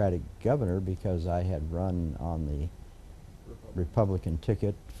Democratic governor, because I had run on the Republican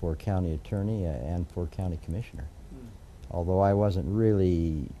ticket for county attorney and for county commissioner. Although I wasn't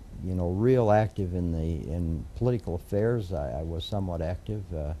really, you know, real active in political affairs, I was somewhat active,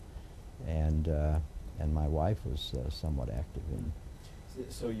 and my wife was somewhat active in.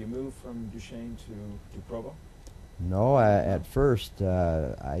 So you moved from Duchesne to Provo? No, at first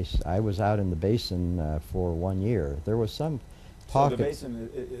I was out in the basin for 1 year. There was some So talk. the basin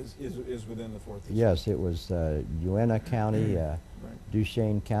is within the 4th District? Yes, it was Uena County, Right.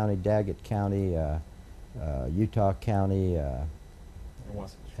 Duchesne County, Daggett County, Utah County, And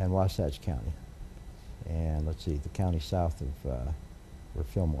Wasatch. and Wasatch County. And let's see, the county south of where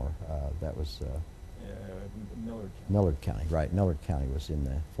Fillmore, that was Millard County. Millard County, right. Millard County was in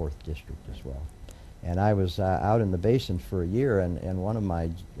the 4th District as well. And I was out in the basin for a year, and one of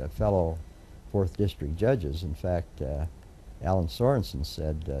my fellow 4th District judges, in fact, Alan Sorensen,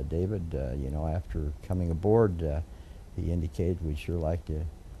 said, David, you know, after coming aboard, he indicated we'd sure like to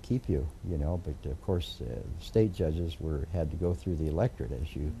keep you, you know, but of course state judges had to go through the electorate,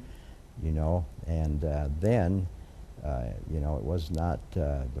 as you know, and then you know, it was not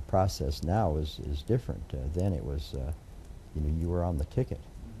the process now is different. Then it was you know, you were on the ticket,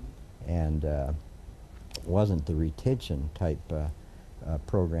 and it wasn't the retention type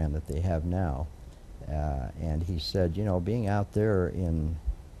program that they have now. And he said, you know, being out there in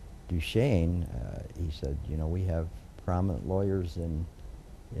Duchesne, he said, you know, we have prominent lawyers in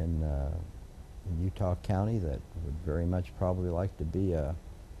Utah County that would very much probably like to be a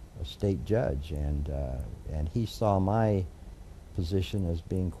state judge, and he saw my position as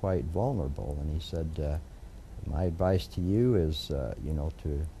being quite vulnerable, and he said, my advice to you is, you know,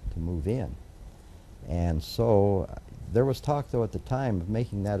 to move in. And so there was talk, though, at the time of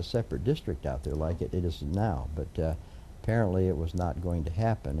making that a separate district out there like it is now, but apparently it was not going to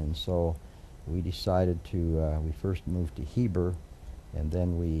happen, and so we decided to, we first moved to Heber, and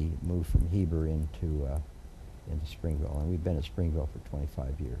then we moved from Heber into Springville, and we've been at Springville for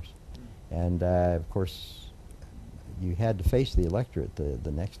 25 years. And of course, you had to face the electorate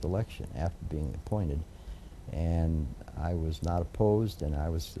the next election after being appointed, and I was not opposed, and I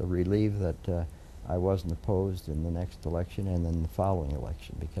was relieved that I wasn't opposed in the next election and then the following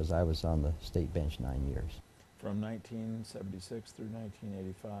election, because I was on the state bench 9 years. From 1976 through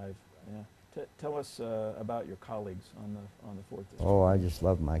 1985. Yeah. Tell us about your colleagues on the 4th District. Oh, I just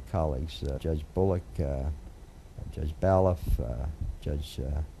love my colleagues. Judge Bullock, Judge Baloff, Judge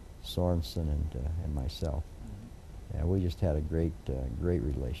Sorensen, and myself. Yeah, we just had a great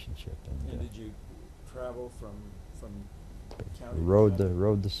relationship. And did you travel from county to rode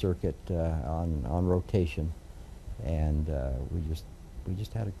county? the circuit on rotation, and we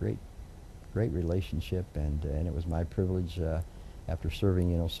just had a great relationship, and it was my privilege after serving,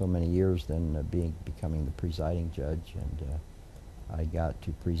 you know, so many years, then becoming the presiding judge, and I got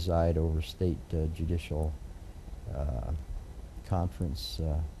to preside over state judicial conference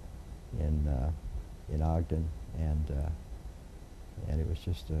in Ogden, and it was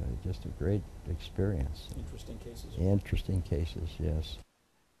just a great experience. Interesting cases? Interesting cases, yes.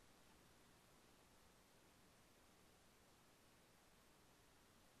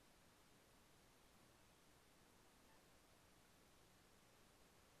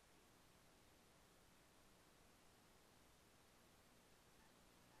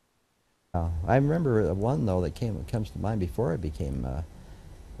 I remember one, though, that comes to mind before I became a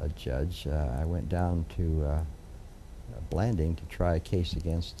judge. I went down to Blanding to try a case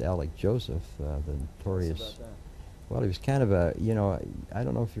against Alec Joseph, the notorious. Tell us about that. Well, he was kind of a, you know, I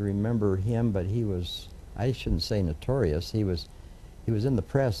don't know if you remember him, but he was, I shouldn't say notorious, he was in the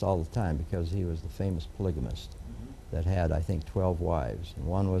press all the time because he was the famous polygamist that had, I think, 12 wives. And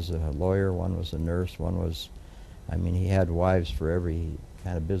one was a lawyer, one was a nurse, one was, I mean, he had wives for every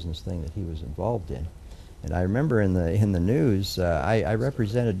kind of business thing that he was involved in. And I remember in the news, I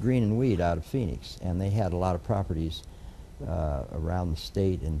represented Green and Weed out of Phoenix, and they had a lot of properties around the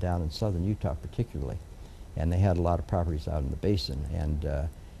state and down in southern Utah particularly, and they had a lot of properties out in the basin,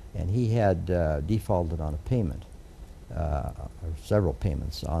 and he had defaulted on a payment, or several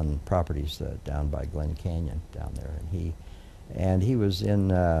payments on properties down by Glen Canyon down there, and he was in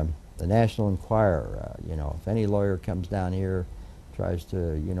the National Enquirer. You know, if any lawyer comes down here, tries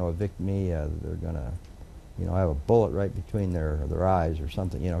to evict me, they're gonna have a bullet right between their eyes or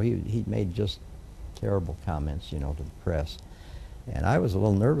something. You know, he made just terrible comments, to the press. And I was a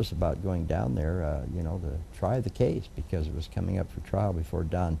little nervous about going down there, to try the case because it was coming up for trial before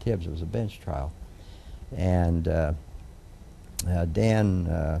Don Tibbs. It was a bench trial. And Dan,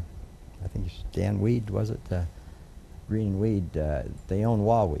 I think it's Dan Weed, was it? Green and Weed, they own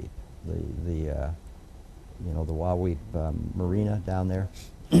Wahweap, the Wahweap marina down there.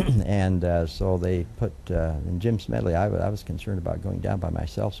 And so they put, and Jim Smedley, I was concerned about going down by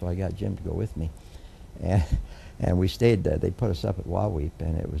myself, so I got Jim to go with me. And we stayed, they put us up at Wahweap,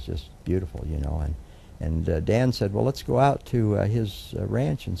 and it was just beautiful, And Dan said, well, let's go out to his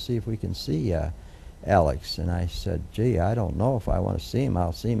ranch and see if we can see Alex. And I said, gee, I don't know if I want to see him.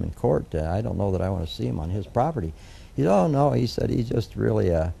 I'll see him in court. I don't know that I want to see him on his property. He said, oh, no. He said, he's just really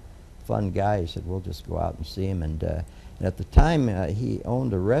a fun guy. He said, we'll just go out and see him. And at the time, he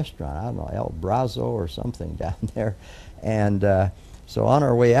owned a restaurant, I don't know, El Brazo or something down there. And so on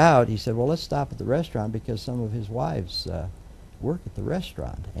our way out, he said, well, let's stop at the restaurant because some of his wives work at the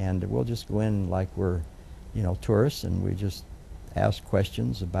restaurant. And we'll just go in like we're, tourists, and we just ask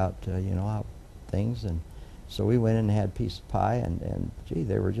questions about, how things. And so we went in and had a piece of pie, and gee,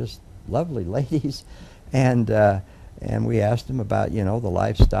 they were just lovely ladies. And we asked them about, the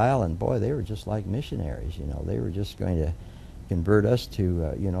lifestyle, and boy, they were just like missionaries, They were just going to convert us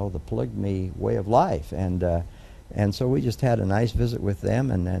to, the polygamy way of life. And so we just had a nice visit with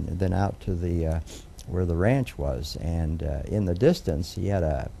them, and then out to the where the ranch was. And in the distance, he had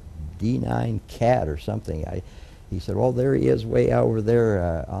a D9 cat or something. He said, well, there he is way over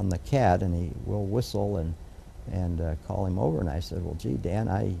there on the cat, and we'll whistle and call him over. And I said, well, gee, Dan,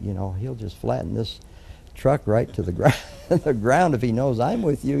 he'll just flatten this truck right to the ground if he knows I'm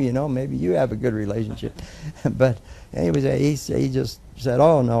with you. Maybe you have a good relationship. But anyways, he just said,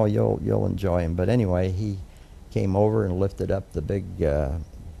 oh no, you'll enjoy him. But anyway, he came over and lifted up the big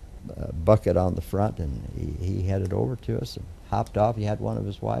bucket on the front, and he headed over to us and hopped off. He had one of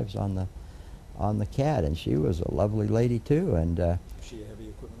his wives on the cat, and she was a lovely lady too. And Was she a heavy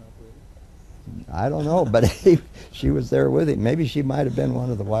equipment operator? I don't know, but she was there with him. Maybe she might have been one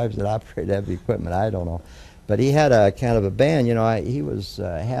of the wives that operated heavy equipment. I don't know. But he had a kind of a band. He was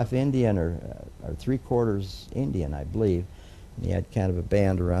half Indian or three-quarters Indian, I believe. And he had kind of a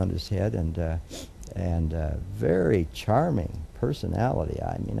band around his head, and very charming personality.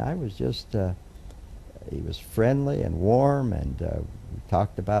 I mean, I was just, he was friendly and warm, and we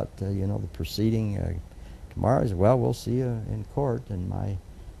talked about, the proceeding tomorrow. He said, well, we'll see you in court, and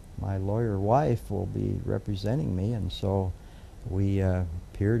my lawyer wife will be representing me. And so we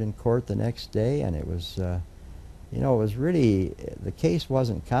appeared in court the next day, and it was, it was really, the case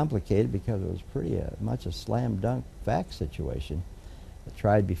wasn't complicated because it was pretty much a slam dunk fact situation. I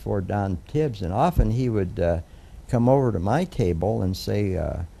tried before Don Tibbs, and often he would come over to my table and say,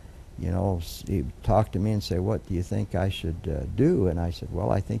 he'd talk to me and say, what do you think I should do? And I said,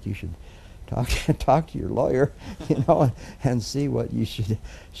 well, I think you should talk to your lawyer, and see what you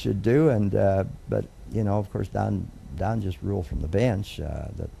should do. And but of course, Don just ruled from the bench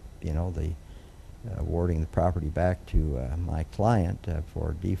that the awarding the property back to my client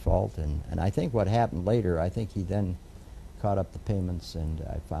for default. And I think what happened later, I think he then caught up the payments, and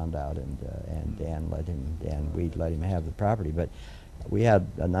I found out, and Dan Weed let him have the property. But we had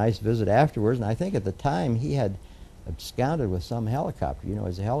a nice visit afterwards, and I think at the time he had absconded with some helicopter.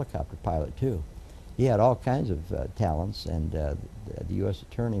 He's a helicopter pilot too. He had all kinds of talents, and the U.S.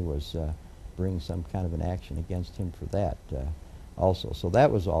 attorney was bringing some kind of an action against him for that also. So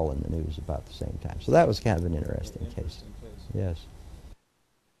that was all in the news about the same time. So that was kind of an interesting case. Yes.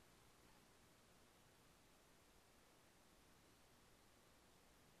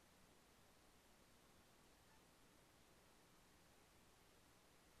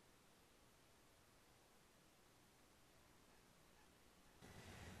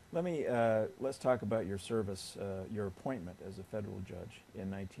 Let's talk about your service, your appointment as a federal judge in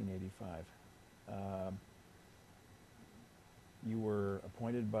 1985. You were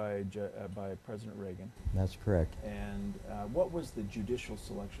appointed by President Reagan. That's correct. And what was the judicial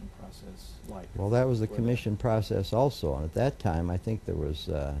selection process like? Well, that was the commission process also. And at that time, I think there was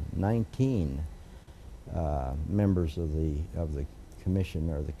 19 members of the commission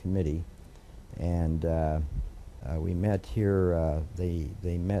or the committee, and we met here. They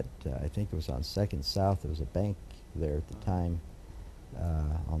met. I think it was on 2nd South. There was a bank there at the time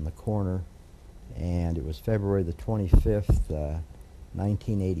on the corner, and it was February the 25th,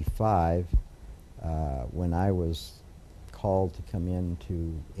 1985, when I was called to come in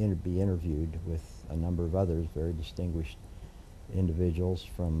to be interviewed with a number of others, very distinguished individuals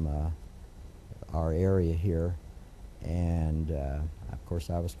from our area here, and of course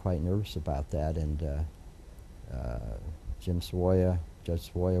I was quite nervous about that. And Jim Savoya,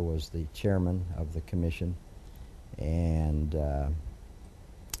 Judge Savoya, was the chairman of the commission, and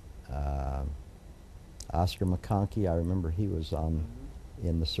Oscar McConkie, I remember he was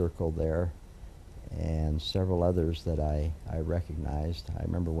in the circle there, and several others that I recognized. I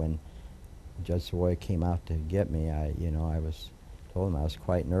remember when Judge Savoya came out to get me, I told him I was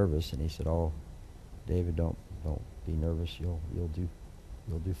quite nervous, and he said, "Oh, David, don't be nervous. You'll do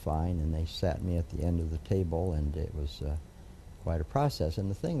fine." And they sat me at the end of the table, and it was quite a process. And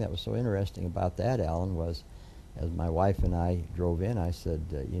the thing that was so interesting about that, Alan, was as my wife and I drove in, I said,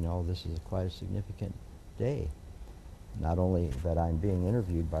 this is quite a significant day. Not only that I'm being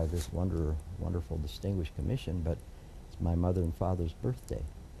interviewed by this wonderful, distinguished commission, but it's my mother and father's birthday.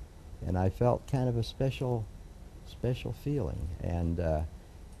 And I felt kind of a special feeling.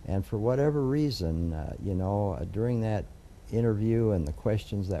 And for whatever reason, during that interview and the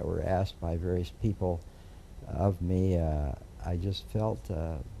questions that were asked by various people of me, I just felt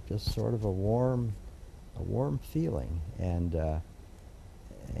just sort of a warm feeling. And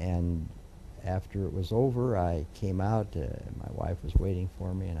after it was over, I came out. My wife was waiting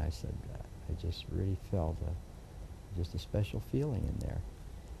for me, and I said, I just really felt just a special feeling in there.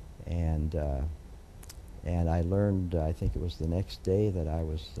 And I learned, I think it was the next day, that I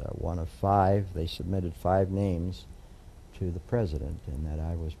was one of 5. They submitted 5 names to the president, and that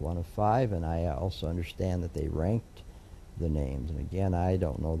I was one of 5. And I also understand that they ranked the names. And again, I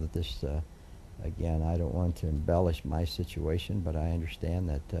don't know that this. Again, I don't want to embellish my situation, but I understand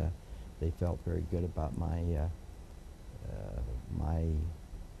that they felt very good about my. You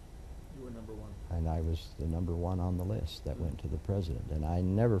were number 1. And I was the number 1 on the list that went to the president. And I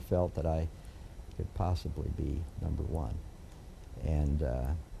never felt that I could possibly be number 1. And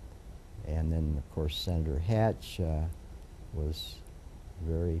then, of course, Senator Hatch was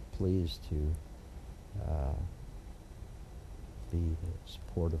very pleased to be in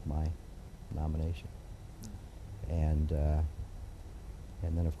support of my nomination. And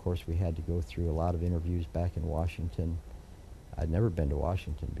then, of course, we had to go through a lot of interviews back in Washington. I'd never been to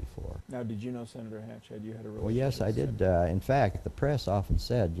Washington before. Now, did you know Senator Hatch? Had you had a relationship? Well, yes, I did. In fact, the press often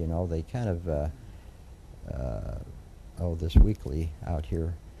said, they kind of, this weekly out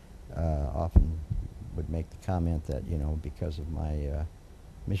here often would make the comment that, because of my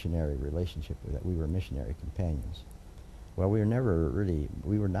missionary relationship, that we were missionary companions. Well, we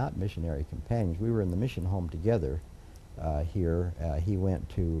were not missionary companions. We were in the mission home together here. He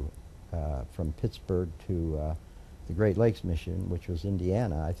went from Pittsburgh to the Great Lakes Mission, which was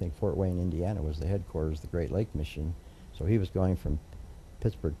Indiana. I think Fort Wayne, Indiana was the headquarters of the Great Lake Mission. So he was going from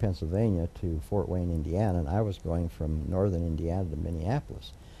Pittsburgh, Pennsylvania to Fort Wayne, Indiana, and I was going from northern Indiana to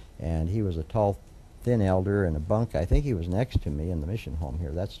Minneapolis. And he was a tall, thin elder in a bunk. I think he was next to me in the mission home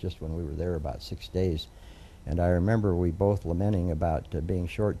here. That's just when we were there about 6 days. And I remember we both lamenting about being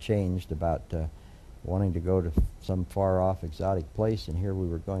shortchanged, about wanting to go to some far-off exotic place, and here we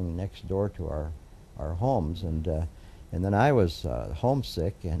were going next door to our homes. And then I was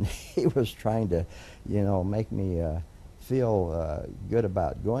homesick, and he was trying to, make me feel good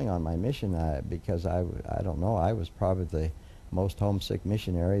about going on my mission, because I don't know, I was probably the most homesick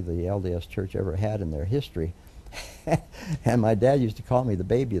missionary the LDS Church ever had in their history. And my dad used to call me the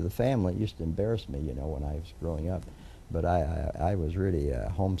baby of the family. It used to embarrass me, when I was growing up. But I was really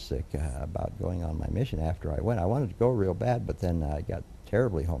homesick about going on my mission after I went. I wanted to go real bad, but then I got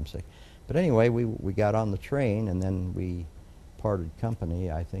terribly homesick. But anyway, we got on the train, and then we parted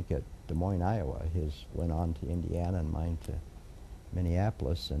company, I think, at Des Moines, Iowa. His went on to Indiana and mine to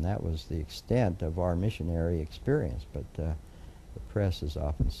Minneapolis, and that was the extent of our missionary experience. But the press has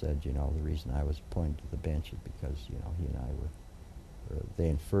often said, the reason I was appointed to the bench is because, he and I were, they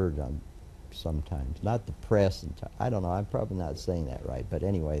inferred on sometimes, not the press, I don't know, I'm probably not saying that right, but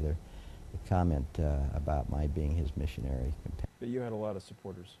anyway, the comment about my being his missionary companion. But you had a lot of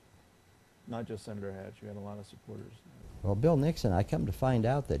supporters, not just Senator Hatch, you had a lot of supporters. Well, Bill Nixon, I come to find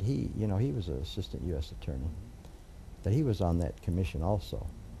out that he was an assistant U.S. attorney, that he was on that commission also.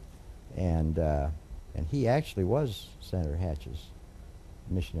 And he actually was Senator Hatch's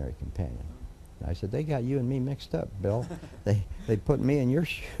missionary companion. And I said, they got you and me mixed up, Bill. they put me in your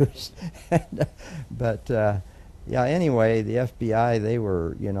shoes. But yeah, anyway, the FBI, they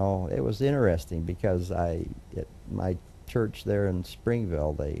were, you know, it was interesting because at my church there in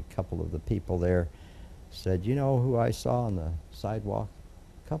Springville, a couple of the people there said, you know who I saw on the sidewalk?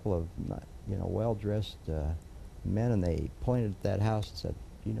 A couple of, you know, well-dressed men, and they pointed at that house and said,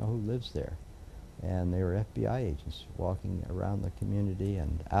 do you know who lives there? And they were FBI agents walking around the community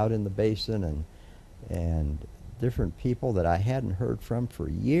and out in the basin, and different people that I hadn't heard from for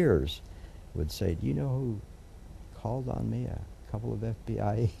years would say, do you know who called on me? A couple of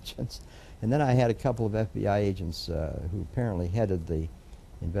FBI agents. And then I had a couple of FBI agents who apparently headed the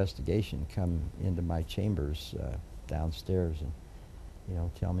investigation come into my chambers downstairs and, you know,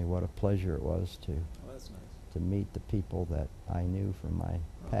 tell me what a pleasure it was to That's nice. to meet the people that I knew from my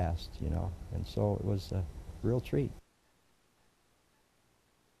past, you know, and so it was a real treat.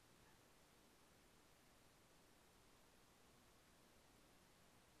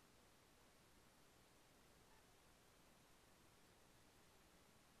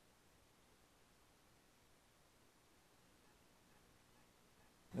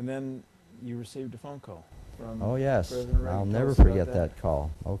 And then you received a phone call from Oh yes, President Reagan. I'll Tell never us about forget that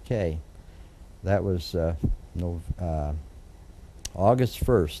call. Okay, that was August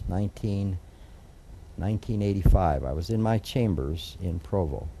 1st, 1985. I was in my chambers in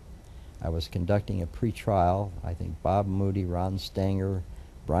Provo. I was conducting a pretrial. I think Bob Moody, Ron Stanger,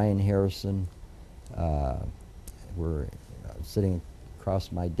 Brian Harrison were sitting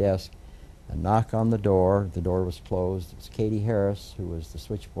across my desk. A knock on the door. The door was closed. It's Katie Harris, who was the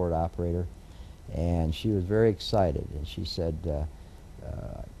switchboard operator, and she was very excited. And she said,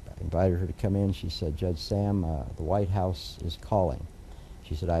 I invited her to come in. She said, Judge Sam, the White House is calling.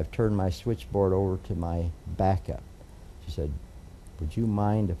 She said, I've turned my switchboard over to my backup. She said, would you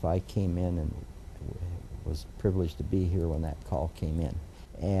mind if I came in and was privileged to be here when that call came in?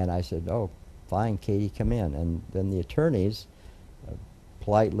 And I said, oh, fine, Katie, come in. And then the attorneys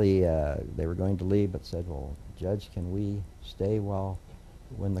politely, they were going to leave, but said, well, Judge, can we stay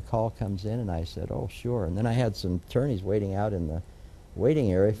when the call comes in? And I said, oh, sure. And then I had some attorneys waiting out in the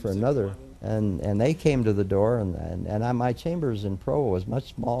waiting area for another, and they came to the door, and my chambers in Provo was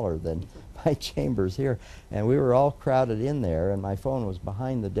much smaller than my chambers here, and we were all crowded in there, and my phone was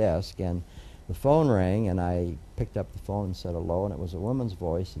behind the desk, and the phone rang, and I picked up the phone and said hello, and it was a woman's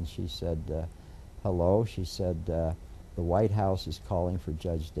voice, and she said, hello. She said, the White House is calling for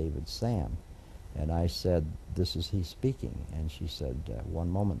Judge David Sam. And I said, this is he speaking. And she said, one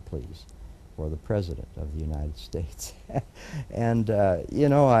moment, please, for the President of the United States. And, you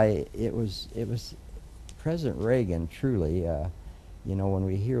know, it was President Reagan, truly, you know, when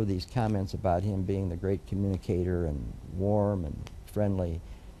we hear these comments about him being the great communicator and warm and friendly,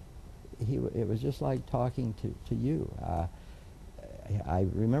 it was just like talking to you. I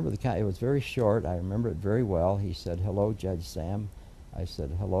remember it was very short. I remember it very well. He said, hello, Judge Sam. I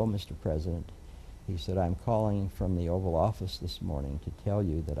said, hello, Mr. President. He said, I'm calling from the Oval Office this morning to tell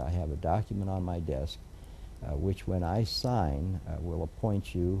you that I have a document on my desk which, when I sign, will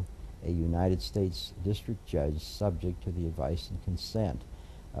appoint you a United States District Judge subject to the advice and consent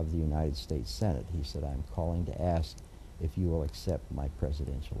of the United States Senate. He said, I'm calling to ask if you will accept my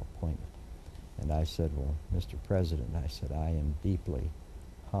presidential appointment. And I said, well, Mr. President, I said, I am deeply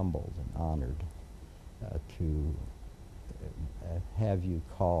humbled and honored to have you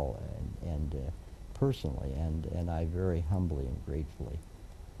call and personally, and I very humbly and gratefully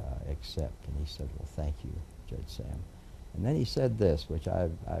accept. And he said, well, thank you, Judge Sam. And then he said this, which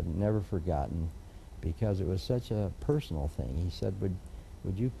I've never forgotten, because it was such a personal thing. He said,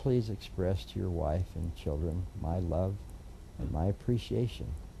 would you please express to your wife and children my love and my appreciation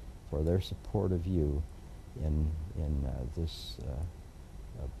for their support of you in this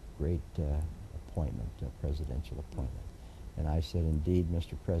great appointment, presidential appointment. And I said, indeed,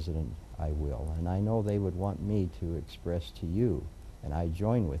 Mr. President, I will. And I know they would want me to express to you, and I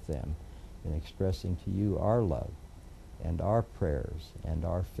join with them in expressing to you our love and our prayers and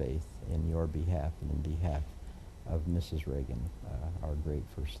our faith in your behalf and in behalf of Mrs. Reagan, our great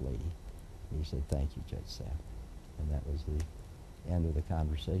First Lady. And he said, thank you, Judge Sam. And that was the end of the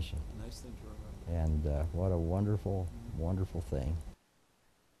conversation. A nice thing to remember. And what a wonderful, wonderful thing.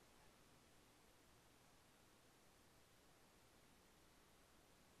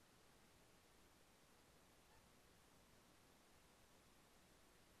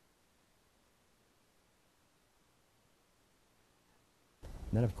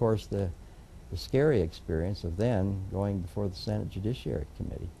 And then, of course, the scary experience of then going before the Senate Judiciary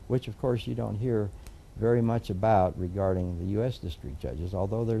Committee, which, of course, you don't hear very much about regarding the U.S. district judges,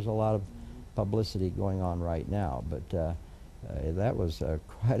 although there's a lot of publicity going on right now, but that was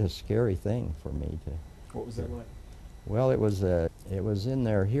quite a scary thing for me to. What was that like? Well, it was in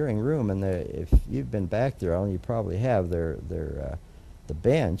their hearing room, and if you've been back there, you probably have. The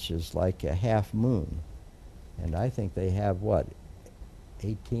bench is like a half moon, and I think they have what,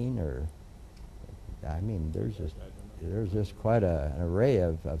 18 or, I mean, there's just quite an array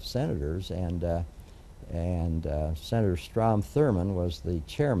of senators, and Senator Strom Thurmond was the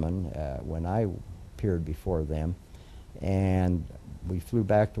chairman when I appeared before them, and we flew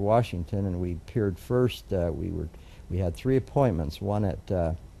back to Washington, and we appeared first. We had 3 appointments, one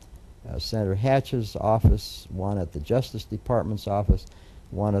at Senator Hatch's office, one at the Justice Department's office,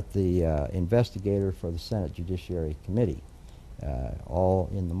 one at the investigator for the Senate Judiciary Committee, all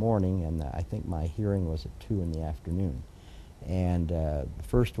in the morning, and I think my hearing was at 2 in the afternoon. And the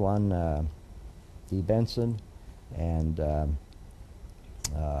first one, Dee Benson, and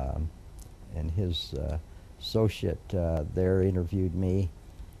his associate there interviewed me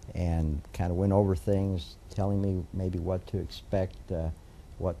and kind of went over things, telling me maybe what to expect,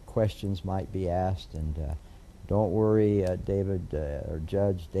 what questions might be asked, and don't worry, David, or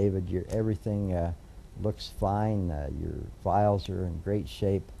Judge David, everything looks fine. Your files are in great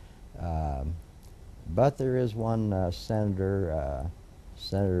shape, but there is one senator,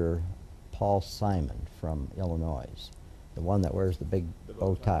 Senator Paul Simon from Illinois, the one that wears the big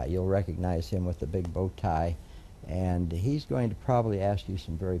bow tie. You'll recognize him with the big bow tie, and he's going to probably ask you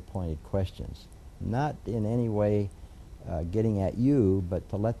some very pointed questions, not in any way getting at you, but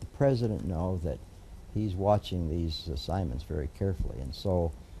to let the president know that he's watching these assignments very carefully. And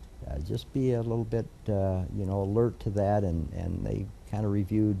so just be a little bit alert to that, and they kind of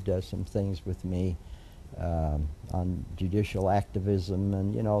reviewed some things with me on judicial activism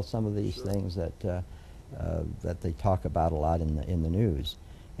and some of these things that that they talk about a lot in the news.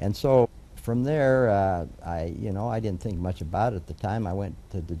 And so from there, I didn't think much about it at the time. I went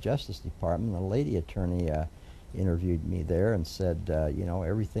to the Justice Department. A lady attorney interviewed me there and said,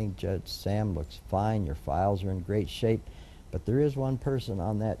 everything, Judge Sam, looks fine. Your files are in great shape. But there is one person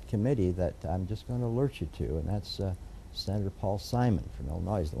on that committee that I'm just going to alert you to, and that's Senator Paul Simon from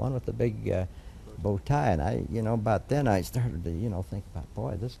Illinois, the one with the big bow tie. And I, about then I started to, think about,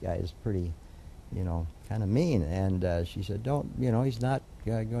 boy, this guy is pretty, kind of mean. And she said, don't, he's not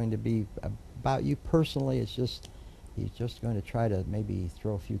going to be about you personally. It's just, he's just going to try to maybe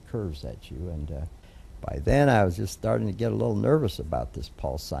throw a few curves at you. And by then I was just starting to get a little nervous about this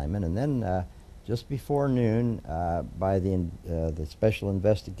Paul Simon. And then just before noon, by the special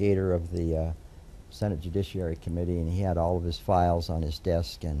investigator of the Senate Judiciary Committee, and he had all of his files on his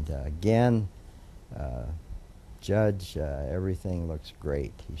desk, and again, Judge, everything looks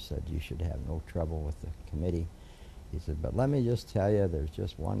great. He said, you should have no trouble with the committee. He said, but let me just tell you, there's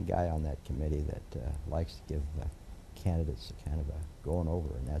just one guy on that committee that likes to give candidates a kind of a going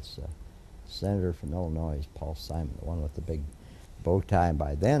over, and that's Senator from Illinois, Paul Simon, the one with the big bow tie. And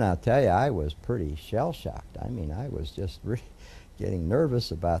by then, I'll tell you, I was pretty shell-shocked. I mean, I was just really getting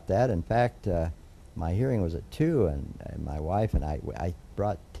nervous about that. In fact, my hearing was at 2, and my wife and I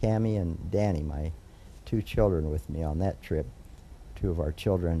brought Tammy and Danny, my 2 children, with me on that trip, 2 of our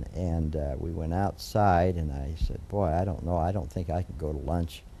children, and we went outside, and I said, boy, I don't know, I don't think I can go to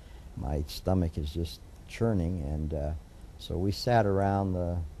lunch. My stomach is just churning, and so we sat around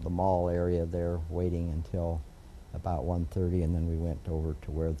the mall area there waiting until about 1:30, and then we went over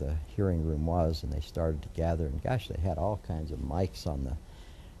to where the hearing room was, and they started to gather, and gosh, they had all kinds of mics on the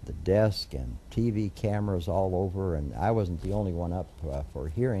desk and TV cameras all over, and I wasn't the only one up for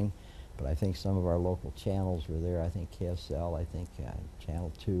hearing, but I think some of our local channels were there. I think KSL, I think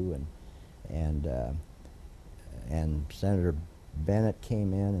Channel 2, and Senator Bennett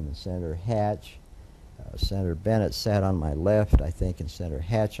came in, and Senator Hatch. Senator Bennett sat on my left, I think, and Senator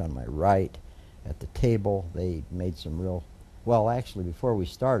Hatch on my right at the table. They made some real, well, actually, before we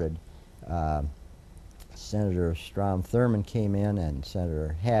started, Senator Strom Thurmond came in, and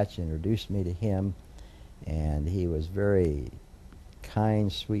Senator Hatch introduced me to him, and he was very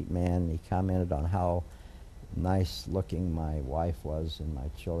kind, sweet man. He commented on how nice looking my wife was and my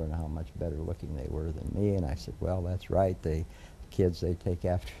children, how much better looking they were than me. And I said, well, that's right. Kids, they take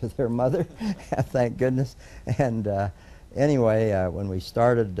after their mother, thank goodness. And anyway, when we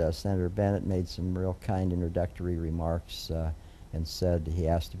started, Senator Bennett made some real kind introductory remarks and said he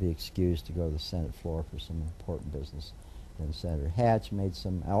asked to be excused to go to the Senate floor for some important business. Then Senator Hatch made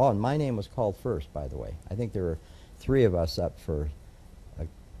some, oh, and my name was called first, by the way. I think there were 3 of us up for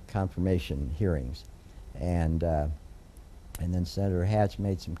confirmation hearings. And then Senator Hatch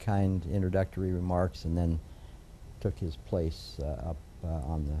made some kind introductory remarks, and then took his place up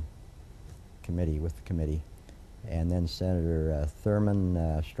on committee, with the committee. And then Senator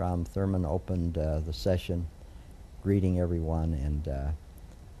Thurman, Strom Thurman, opened the session, greeting everyone,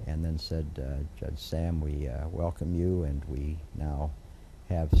 and then said, Judge Sam, we welcome you, and we now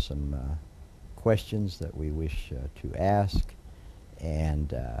have some questions that we wish to ask. And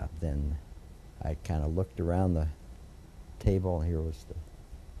then I kind of looked around the table. Here was the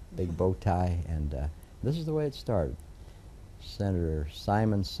big bow tie, and this is the way it started. Senator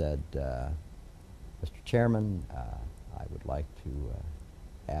Simon said, Mr. Chairman, I would like to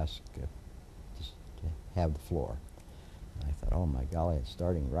ask just to have the floor. And I thought, oh my golly, it's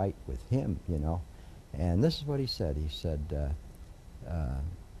starting right with him, you know. And this is what he said. He said,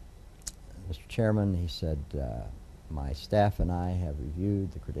 Mr. Chairman, he said, my staff and I have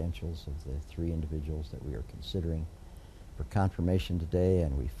reviewed the credentials of the 3 individuals that we are considering for confirmation today,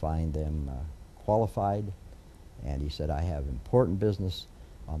 and we find them qualified. And he said, I have important business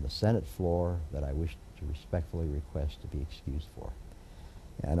on the Senate floor that I wish to respectfully request to be excused for.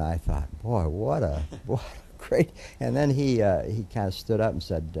 And I thought, boy, what a great. And then he kind of stood up and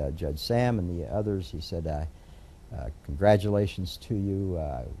said, Judge Sam and the others, he said, congratulations to you.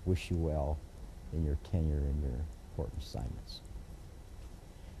 I wish you well in your tenure and your important assignments.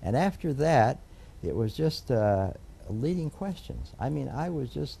 And after that, it was just leading questions. I mean, I was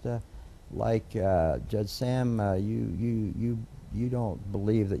just like Judge Sam, you don't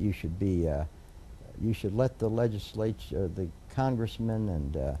believe that you should be, you should let the legislature, the congressmen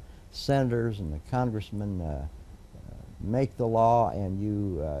and senators and the congressmen make the law, and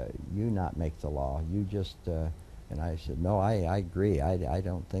you not make the law. You just, and I said, no, I agree. I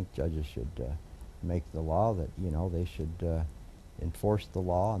don't think judges should make the law, that, you know, they should enforce the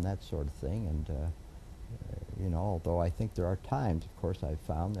law and that sort of thing. And you know, although I think there are times, of course, I've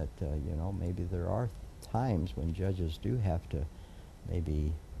found that, you know, maybe there are times when judges do have to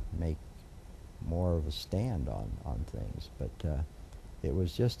maybe make more of a stand on things. But it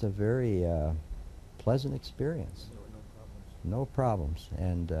was just a very pleasant experience. There were No problems.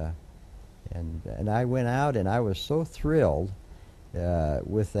 And I went out, and I was so thrilled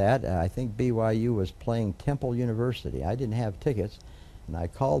with that. I think BYU was playing Temple University. I didn't have tickets. And I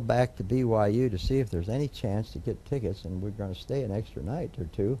called back to BYU to see if there's any chance to get tickets, and we're going to stay an extra night or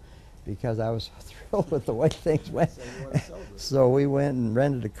two because I was so thrilled with the way things went. So you want to celebrate. So we went and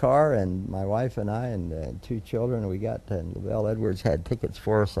rented a car, and my wife and I and 2 children, we got, and Lavelle Edwards had tickets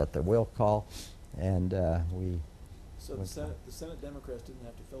for us at the will call, and we... So the Senate Democrats didn't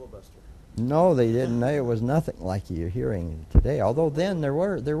have to filibuster. No, they didn't. It was nothing like you're hearing today. Although then there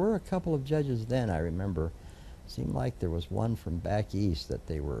were a couple of judges then, I remember. Seemed like there was one from back east that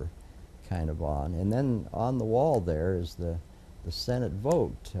they were kind of on. And then on the wall there is the Senate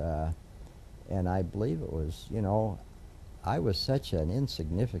vote. And I believe it was, you know, I was such an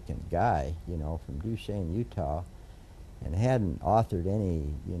insignificant guy, you know, from Duchesne, Utah, and hadn't authored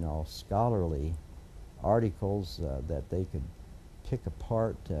any, you know, scholarly articles that they could pick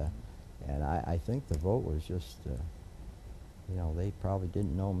apart. And I think the vote was just, you know, they probably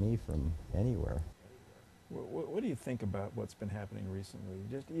didn't know me from anywhere. What do you think about what's been happening recently?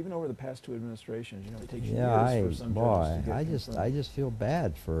 Just even over the past 2 administrations, you know, it takes Yeah, years for some judges to get I confirmed. just feel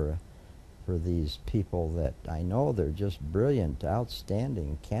bad for these people that I know they're just brilliant,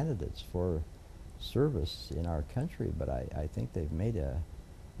 outstanding candidates for service in our country, but I think they've made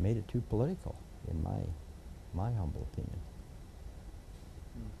it too political, in my humble opinion.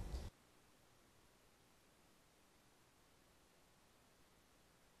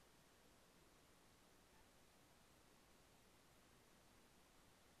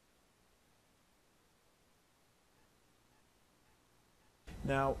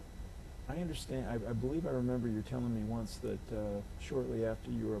 Now, I understand, I believe I remember you telling me once that shortly after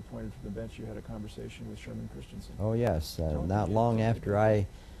you were appointed to the bench, you had a conversation with Sherman Christensen. Oh yes, Tell not me long about after that. I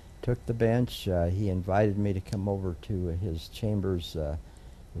took the bench, he invited me to come over to his chambers,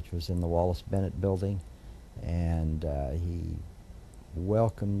 which was in the Wallace Bennett building, and he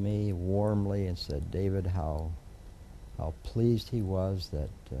welcomed me warmly and said, David, how pleased he was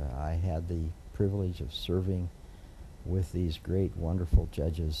that I had the privilege of serving with these great, wonderful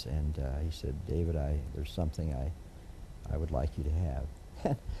judges. And he said, David, there's something I would like you to have.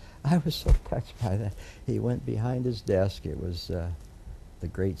 And I was so touched by that. He went behind his desk. It was the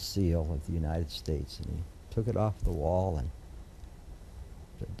Great Seal of the United States, and he took it off the wall and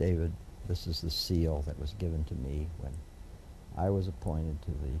said, David, this is the seal that was given to me when I was appointed to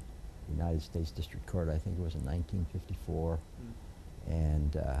the United States District Court. I think it was in 1954.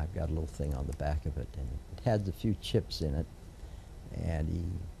 And I've got a little thing on the back of it, and it had a few chips in it, and he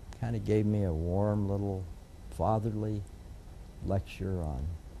kind of gave me a warm little fatherly lecture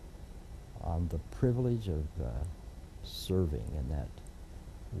on the privilege of serving, and that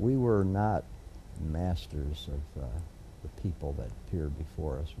we were not masters of the people that appeared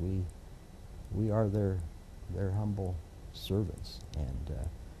before us. We are their humble servants,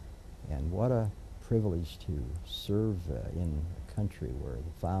 and what a privilege to serve in a country where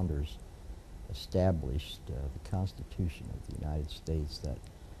the founders established the Constitution of the United States that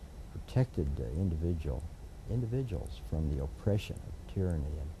protected individuals from the oppression of tyranny,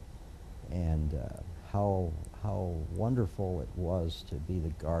 and how wonderful it was to be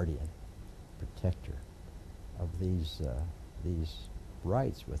the guardian, protector of these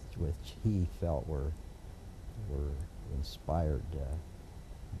rights which he felt were inspired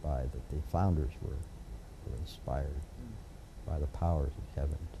by the founders were inspired by the powers of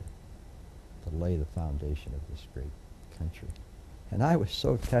heaven to lay the foundation of this great country. And I was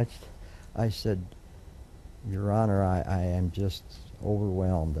so touched. I said, Your Honor, I am just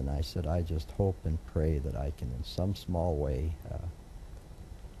overwhelmed, and I said, I just hope and pray that I can in some small way,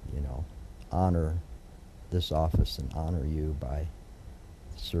 honor this office and honor you by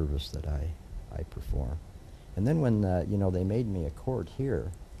the service that I perform. And then when, they made me a court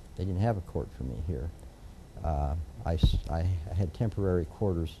here, they didn't have a court for me here. I had temporary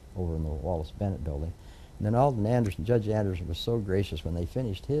quarters over in the Wallace Bennett building. And then Alden Anderson, Judge Anderson, was so gracious when they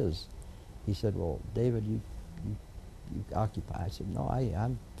finished his. He said, well, David, you occupy. I said, no,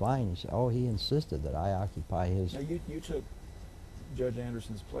 I'm fine. He said, oh, he insisted that I occupy his. Now you took Judge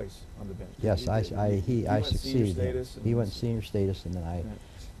Anderson's place on the bench. Yes, I succeeded him. He went senior status, and then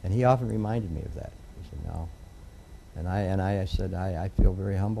and he often reminded me of that. He said, no. And I said, I feel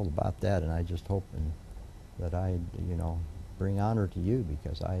very humbled about that, and I just hope that I, bring honor to you,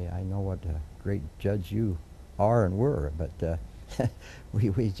 because I know what a great judge you are and were. But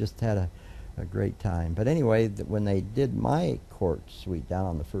we just had a great time. But anyway, when they did my court suite down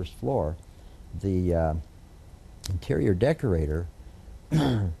on the first floor, the interior decorator,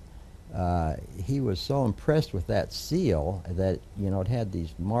 he was so impressed with that seal that, it had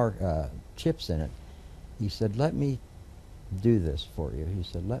these chips in it. He said, let me do this for you. He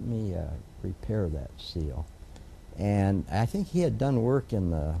said, let me repair that seal. And I think he had done work in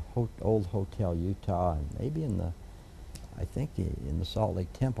the old Hotel Utah, and maybe in the Salt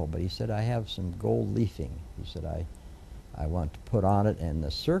Lake Temple, but he said, I have some gold leafing. He said, I want to put on it, and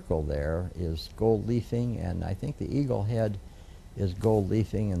the circle there is gold leafing, and I think the eagle head is gold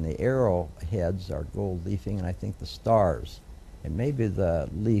leafing, and the arrow heads are gold leafing, and I think the stars, and maybe the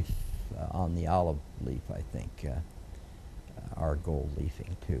leaf on the olive leaf, I think, are gold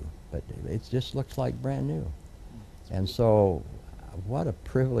leafing too. But it just looks like brand new. And so what a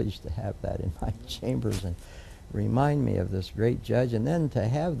privilege to have that in my chambers and remind me of this great judge. And then to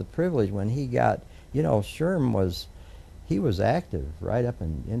have the privilege when he got, Sherm was active right up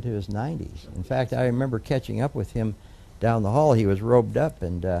into his 90s. In fact, I remember catching up with him down the hall. He was robed up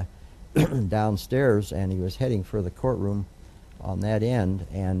and downstairs, and he was heading for the courtroom on that end.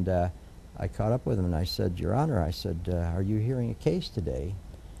 And I caught up with him, and I said, Your Honor, I said, are you hearing a case today?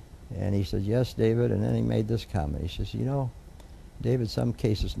 And he said, yes, David. And then he made this comment. He says, David, some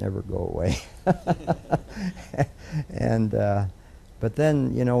cases never go away. And but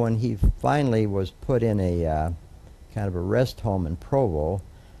then, when he finally was put in a kind of a rest home in Provo,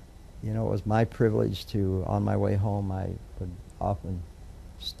 it was my privilege to, on my way home, I would often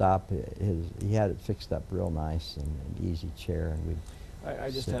stop he had it fixed up real nice and an easy chair, and we'd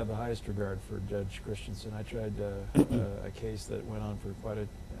I just have the highest regard for Judge Christensen. I tried a case that went on for quite a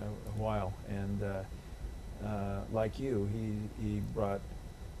while, and like you, he brought.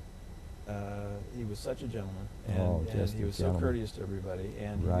 He was such a gentleman, and he was so courteous to everybody,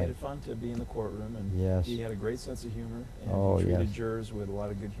 and he made it fun to be in the courtroom, and he had a great sense of humor, and he treated jurors with a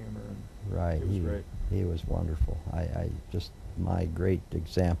lot of good humor, and it was great. He was wonderful. I just my great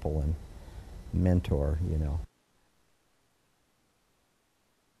example and mentor,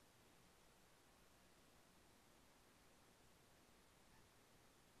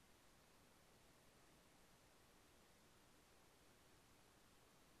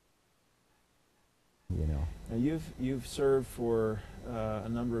 Now you've served for a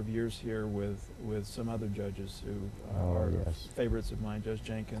number of years here with some other judges who are favorites of mine, Judge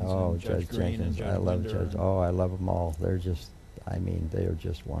Jenkins and Judge Green Jenkins. and Judge I love Winder. Judge. I love them all. They're just, they are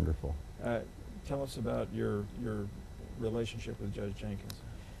just wonderful. Tell us about your relationship with Judge Jenkins.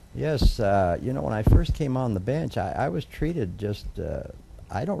 Yes, when I first came on the bench, I was treated just,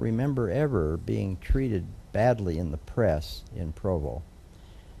 I don't remember ever being treated badly in the press in Provo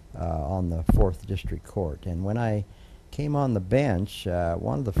on the 4th District Court. And when I came on the bench,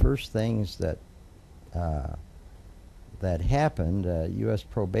 one of the first things that that happened, U.S.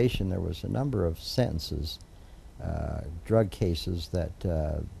 probation, there was a number of sentences, drug cases that,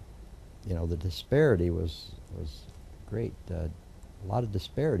 you know, the disparity was great. A lot of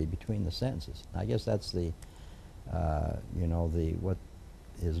disparity between the sentences. I guess that's the, you know, what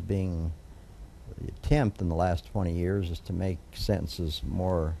is being, the attempt in the last 20 years is to make sentences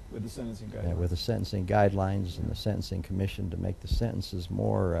more, with the sentencing guidelines. with the sentencing guidelines and the sentencing commission, to make the sentences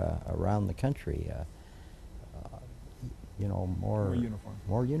more around the country, you know, More uniform.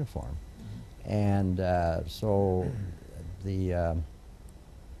 More uniform. Mhm. And so the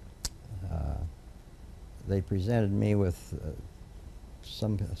they presented me with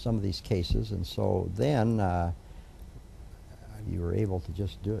some of these cases, and so then you were able to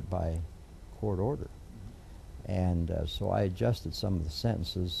just do it by court order. And so I adjusted some of the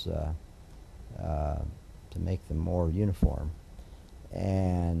sentences to make them more uniform.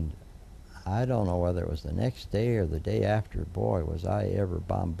 And I don't know whether it was the next day or the day after, boy, was I ever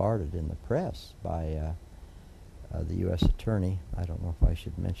bombarded in the press by the U.S. attorney. I don't know if I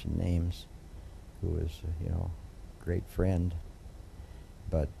should mention names, who is, you know, a great friend.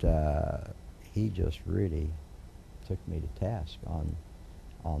 But he just really took me to task on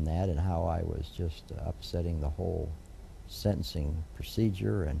that, and how I was just upsetting the whole sentencing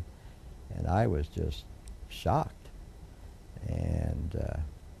procedure, and I was just shocked. And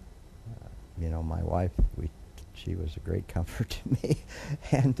you know, my wife, she was a great comfort to me.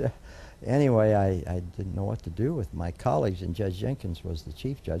 And anyway, I didn't know what to do with my colleagues, and Judge Jenkins was the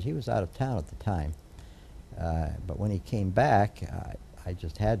chief judge. He was out of town at the time, but when he came back, I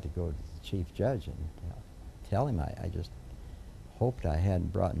just had to go to the chief judge and tell him I just hoped I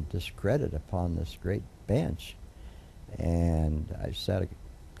hadn't brought discredit upon this great bench. And I sat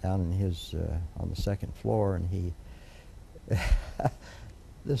down in his on the second floor, and he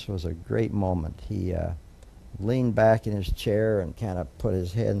this was a great moment. He leaned back in his chair and kind of put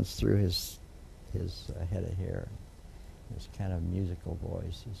his hands through his head of hair. This kind of musical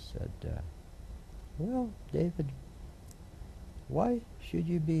voice, he said, well, David, why should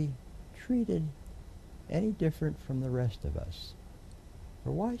you be treated any different from the rest of us?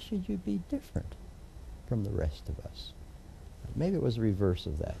 Or why should you be different from the rest of us? Maybe it was the reverse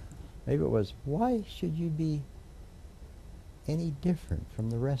of that. Maybe it was, why should you be any different from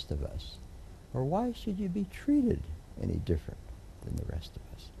the rest of us? Or why should you be treated any different than the rest of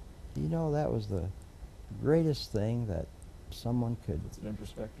us? You know, that was the greatest thing that someone could Puts it in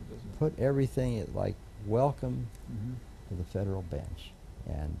perspective, doesn't it? put everything at, like, welcome Mhm. to the federal bench.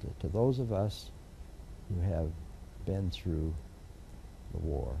 And to those of us who have been through the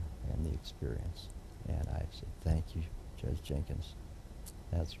war and the experience. And I said, thank you, Judge Jenkins.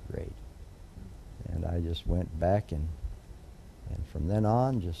 That's great. And I just went back, and from then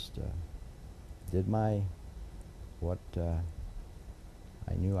on just did what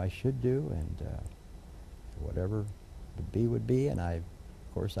I knew I should do, and whatever would be would be. And of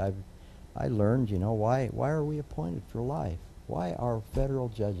course I learned, you know, why are we appointed for life? Why are federal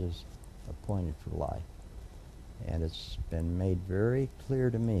judges appointed for life? And it's been made very clear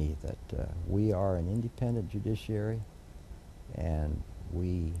to me that we are an independent judiciary, and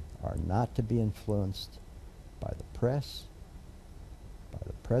we are not to be influenced by the press, by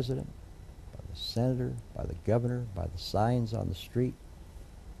the president, by the senator, by the governor, by the signs on the street.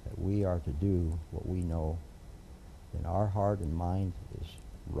 That we are to do what we know in our heart and mind is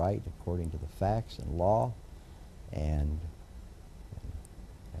right according to the facts and law, and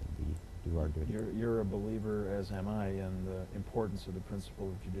we do our duty. You're a believer, as am I, in the importance of the principle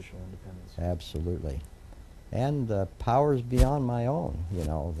of judicial independence. Absolutely. And powers beyond my own, you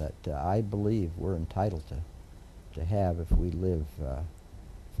know, that I believe we're entitled to have if we live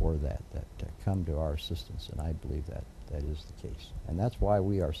for that come to our assistance. And I believe that is the case. And that's why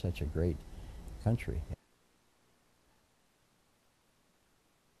we are such a great country.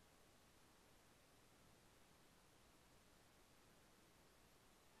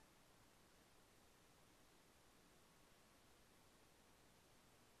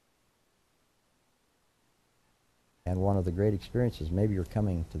 And one of the great experiences, maybe you're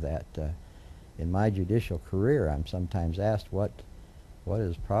coming to that, in my judicial career, I'm sometimes asked what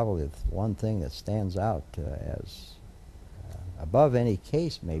is probably the one thing that stands out as above any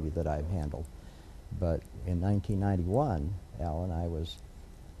case maybe that I've handled. But in 1991, Alan, I was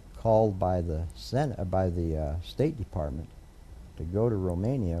called by the State Department to go to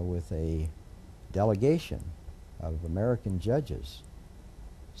Romania with a delegation of American judges,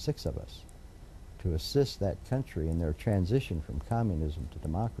 6 of us, to assist that country in their transition from communism to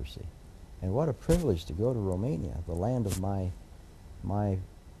democracy. And what a privilege to go to Romania, the land of my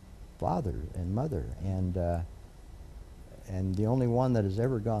father and mother. And and the only one that has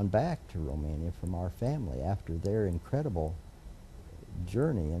ever gone back to Romania from our family after their incredible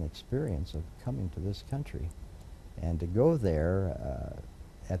journey and experience of coming to this country. And to go there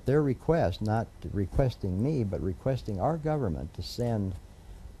at their request, not requesting me, but requesting our government to send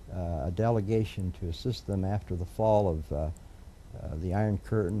a delegation to assist them after the fall of the Iron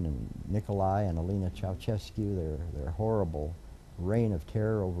Curtain and Nicolae and Alina Ceausescu, their horrible reign of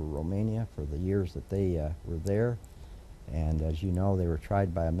terror over Romania for the years that they were there. And as you know, they were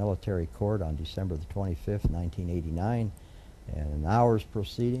tried by a military court on December the 25th, 1989, and an hour's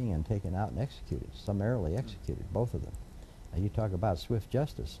proceeding and taken out and executed, summarily executed, both of them. Now you talk about swift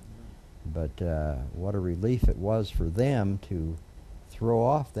justice. But what a relief it was for them to throw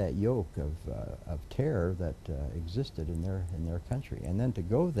off that yoke of terror that existed in their country, and then to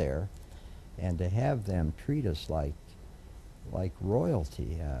go there and to have them treat us like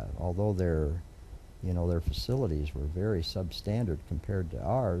royalty, although their facilities were very substandard compared to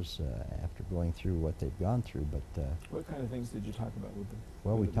ours after going through what they've gone through. But what kind of things did you talk about with them?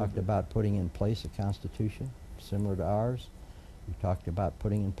 well, we talked about putting in place a constitution similar to ours. We talked about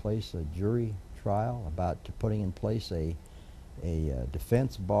putting in place a jury trial, about putting in place a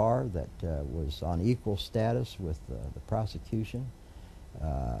defense bar that was on equal status with the prosecution,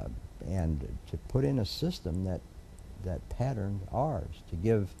 and to put in a system that patterned ours, to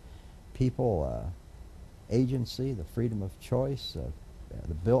give people agency, the freedom of choice,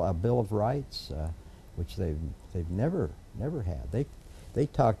 a bill of rights, which they've never had. They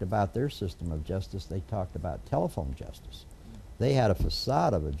talked about their system of justice. They talked about telephone justice. They had a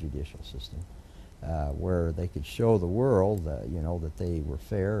facade of a judicial system where they could show the world, that they were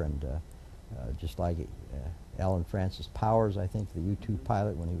fair, and just like Alan Francis Powers, I think, the U-2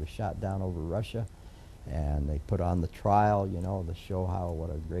 pilot, when he was shot down over Russia, and they put on the trial, to show what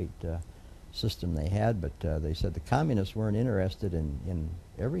a great system they had. But they said the communists weren't interested in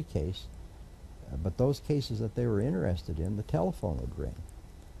every case, but those cases that they were interested in, the telephone would ring,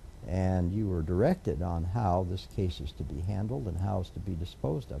 and you were directed on how this case is to be handled and how it's to be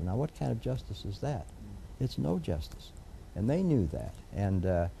disposed of. Now, what kind of justice is that? It's no justice, and they knew that. And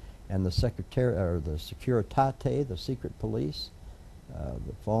the Securitate, the secret police,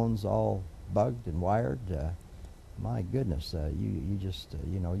 the phones all bugged and wired. My goodness, you just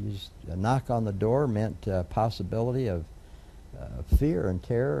a knock on the door meant possibility of fear and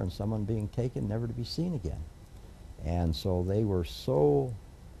terror and someone being taken, never to be seen again. And so they were so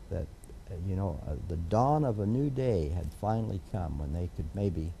that the dawn of a new day had finally come when they could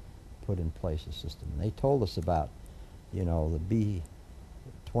maybe put in place a system. And they told us about the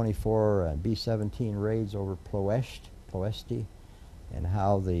B-24 and B-17 raids over Ploiești, and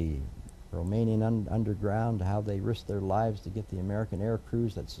how the Romanian underground, how they risked their lives to get the American air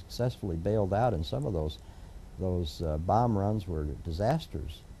crews that successfully bailed out, and some of those bomb runs were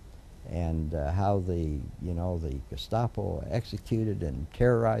disasters, and how the Gestapo executed and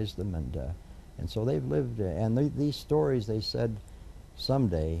terrorized them, and so they've lived, and these stories, they said,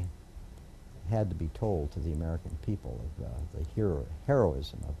 someday had to be told to the American people of the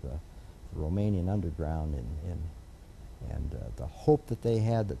heroism of the Romanian underground, and the hope that they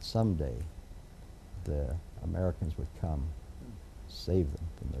had that someday the Americans would come save them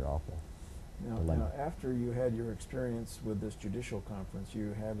from their awful dilemma. Now, after you had your experience with this judicial conference,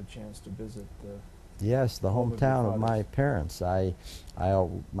 you had a chance to visit the Yes, the home of your hometown of my fathers. parents. My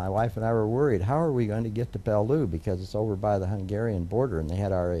wife and I were worried, how are we going to get to Bellu, because it's over by the Hungarian border, and they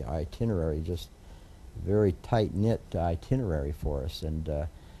had our itinerary, just very tight-knit itinerary for us. And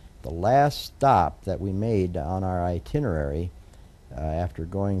the last stop that we made on our itinerary, after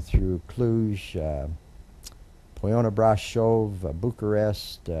going through Cluj, Poiana Brașov,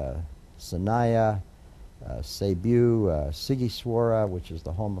 Bucharest, Sinaia, Sibiu, Sighisoara, which is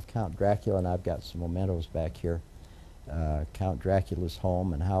the home of Count Dracula, and I've got some mementos back here, Count Dracula's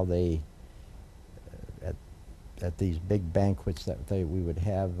home, and how they, at these big banquets that we would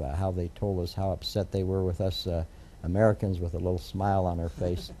have, how they told us how upset they were with us Americans with a little smile on our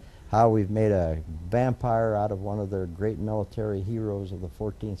face, how we've made a vampire out of one of their great military heroes of the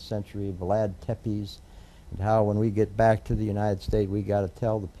 14th century, Vlad Tepes, and how when we get back to the United States, we got to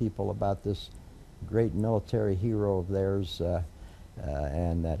tell the people about this great military hero of theirs,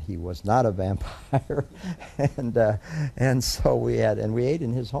 and that he was not a vampire. And so we ate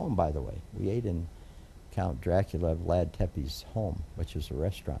in his home, by the way. We ate in Count Dracula Vlad Tepes' home, which is a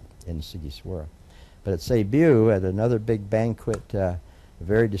restaurant in Sighisoara. But at Sibiu, at another big banquet, a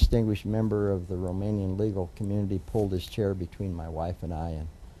very distinguished member of the Romanian legal community pulled his chair between my wife and I and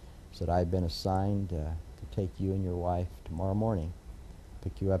said, "I've been assigned to take you and your wife tomorrow morning,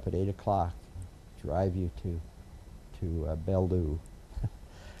 pick you up at 8 o'clock, drive you to to Bellu,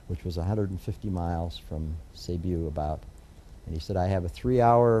 which was 150 miles from Cebu about. And he said, I have a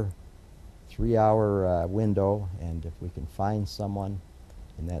three-hour window, and if we can find someone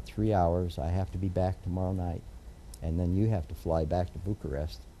in that 3 hours, I have to be back tomorrow night. And then you have to fly back to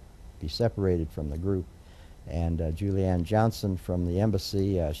Bucharest, be separated from the group. And Julianne Johnson from the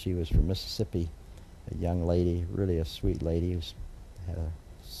embassy, she was from Mississippi, a young lady, really a sweet lady, who had a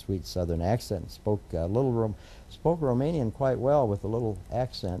sweet southern accent, spoke spoke Romanian quite well with a little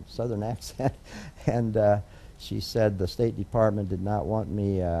accent, southern accent. And she said the State Department did not want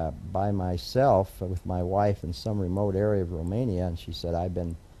me by myself with my wife in some remote area of Romania, and she said,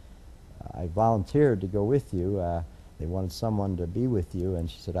 I volunteered to go with you. They wanted someone to be with you, and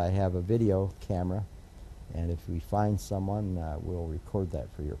she said, I have a video camera, and if we find someone, we'll record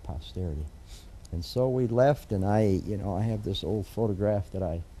that for your posterity. And so we left, and I have this old photograph that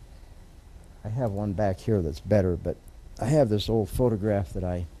I have one back here that's better, but I have this old photograph that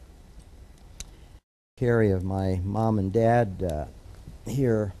I carry of my mom and dad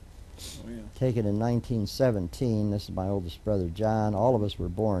here, taken in 1917. This is my oldest brother, John. All of us were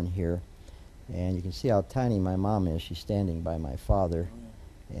born here. And you can see how tiny my mom is. She's standing by my father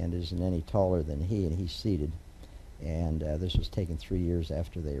and isn't any taller than he, and he's seated. And this was taken 3 years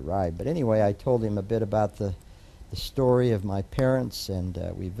after they arrived. But anyway, I told him a bit about the story of my parents, and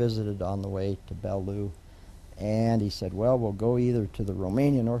we visited on the way to Bellu. And he said, well, we'll go either to the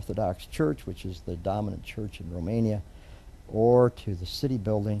Romanian Orthodox Church, which is the dominant church in Romania, or to the city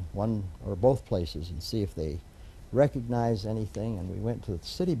building, one or both places, and see if they recognize anything. And we went to the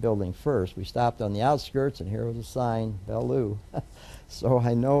city building first. We stopped on the outskirts, and here was a sign, Bellu. So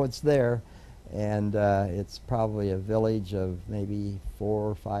I know it's there. And it's probably a village of maybe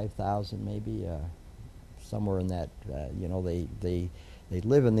 4,000 or 5,000, maybe, somewhere in that. They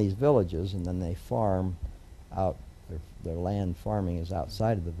live in these villages, and then they farm out. Their land farming is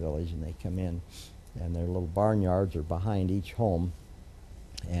outside of the village, and they come in, and their little barnyards are behind each home.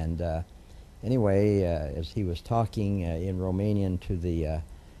 And anyway, as he was talking in Romanian to the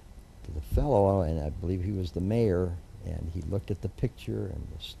fellow, and I believe he was the mayor, and he looked at the picture and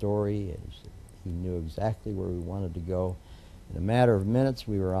the story, and he knew exactly where we wanted to go. In a matter of minutes,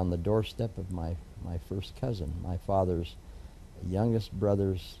 we were on the doorstep of my first cousin, my father's youngest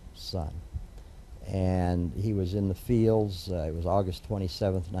brother's son. And he was in the fields. It was August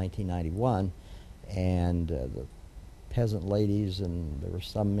 27th, 1991, and the peasant ladies, and there were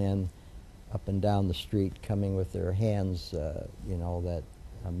some men up and down the street coming with their hands, that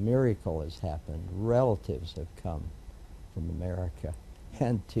a miracle has happened. Relatives have come from America,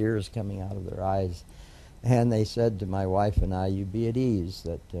 and tears coming out of their eyes. And they said to my wife and I, you be at ease,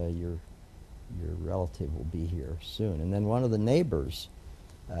 that your relative will be here soon. And then one of the neighbors,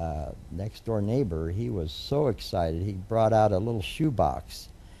 next door neighbor, he was so excited. He brought out a little shoebox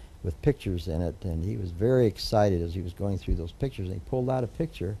with pictures in it, and he was very excited as he was going through those pictures. And he pulled out a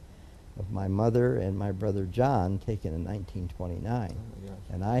picture of my mother and my brother John, taken in 1929.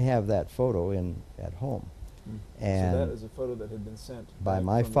 And I have that photo at home. And so that is a photo that had been sent by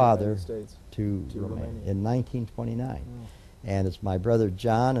my father to Romania in 1929. And it's my brother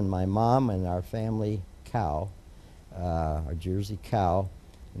John and my mom and our family cow, our Jersey cow.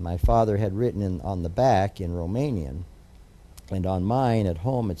 And my father had written on the back in Romanian, and on mine at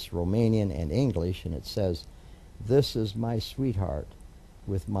home it's Romanian and English, and it says, this is my sweetheart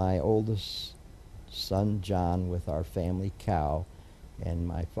with my oldest son John with our family cow. And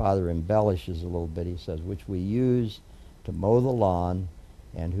my father embellishes a little bit. He says, which we use to mow the lawn,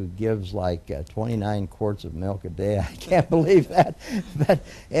 and who gives like 29 quarts of milk a day. I can't believe that. But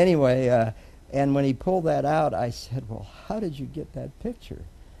anyway, and when he pulled that out, I said, well, how did you get that picture?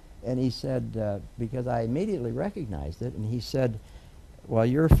 And he said, because I immediately recognized it. And he said, well,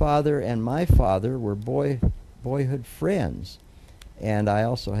 your father and my father were boyhood friends. And I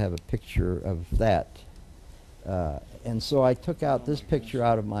also have a picture of that. And so I took out this picture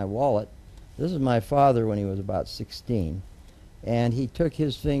out of my wallet. This is my father when he was about 16. And he took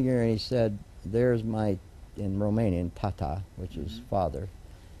his finger and he said, there's my, in Romanian, tata, which is father.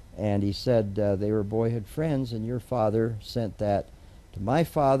 And he said they were boyhood friends, and your father sent that to my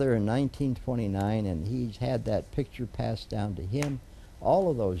father in 1929, and he's had that picture passed down to him all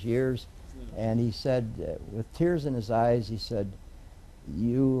of those years. And he said, with tears in his eyes, he said,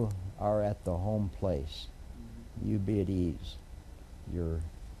 you are at the home place. You be at ease. Your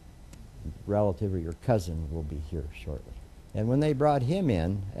relative or your cousin will be here shortly. And when they brought him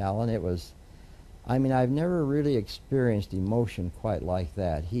in, Alan, it was, I mean, I've never really experienced emotion quite like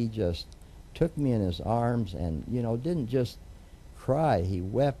that. He just took me in his arms and, didn't just cry. He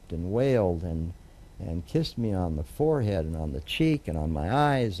wept and wailed, and and kissed me on the forehead and on the cheek and on my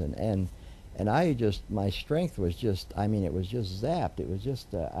eyes, and I just, my strength was just, I mean, it was just zapped. It was just,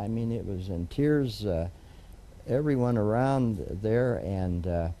 I mean, it was in tears, everyone around there, and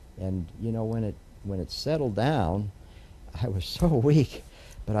you know, when it settled down, I was so weak,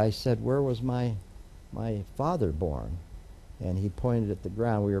 but I said, where was my father born? And he pointed at the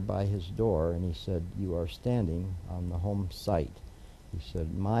ground. We were by his door, and he said, you are standing on the home site. He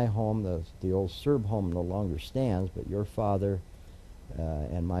said, my home, the old Serb home, no longer stands, but your father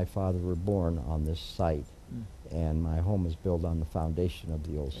and my father were born on this site. And my home is built on the foundation of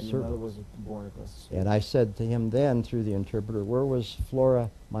the old And Serb. your mother was born across the street. And I said to him then, through the interpreter, where was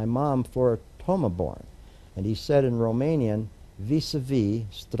Flora, my mom, Flora Toma, born? And he said in Romanian, vis-a-vis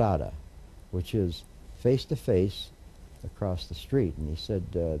strada, which is face-to-face across the street. And he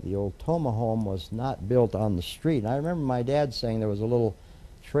said the old Toma home was not built on the street. And I remember my dad saying there was a little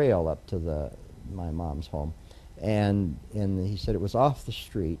trail up to my mom's home. And he said it was off the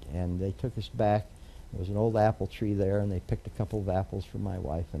street, and they took us back. There was an old apple tree there, and they picked a couple of apples for my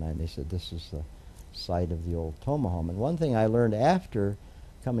wife and I, and they said this is the site of the old Toma home. And one thing I learned after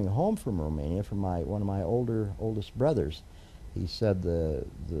coming home from Romania from one of my oldest brothers, he said the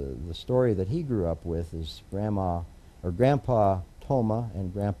story that he grew up with is Grandpa Toma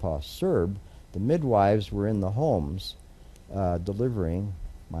and Grandpa Serb, the midwives were in the homes delivering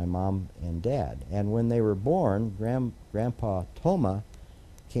my mom and dad. And when they were born, Grandpa Toma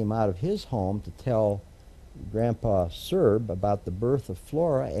came out of his home to tell Grandpa Serb about the birth of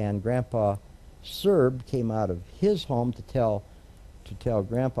Flora, and Grandpa Serb came out of his home to tell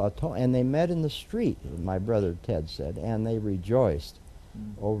Grandpa Toma, and they met in the street, my brother Ted said, and they rejoiced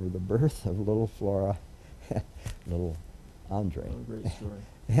over the birth of little Flora, little Andre. Oh, great story.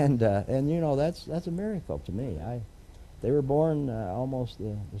 And you know, that's a miracle to me. They were born almost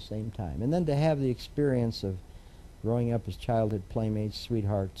the same time. And then to have the experience of growing up as childhood playmates,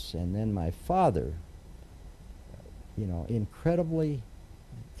 sweethearts, and then my father, you know, incredibly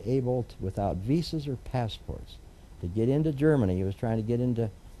able to, without visas or passports, to get into Germany. He was trying to get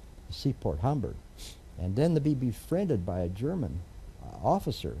into the seaport, Hamburg, and then to be befriended by a German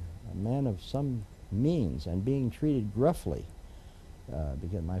officer, a man of some means, and being treated gruffly,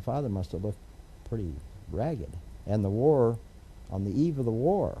 because my father must have looked pretty ragged. And the war, on the eve of the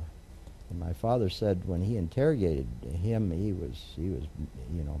war, and my father said when he interrogated him, he was, you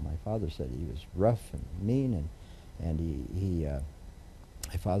know, my father said he was rough and mean, and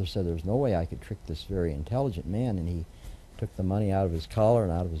my father said there was no way I could trick this very intelligent man, and he took the money out of his collar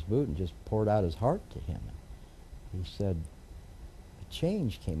and out of his boot and just poured out his heart to him. He said a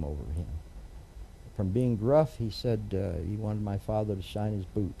change came over him. From being gruff, he said he wanted my father to shine his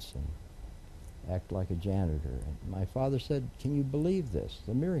boots and act like a janitor. And my father said, can you believe this?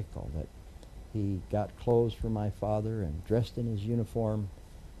 The miracle that he got clothes for my father and dressed in his uniform.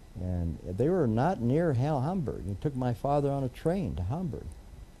 And they were not near Hamburg. He took my father on a train to Hamburg,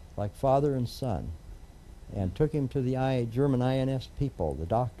 like father and son, and took him to the German INS people, the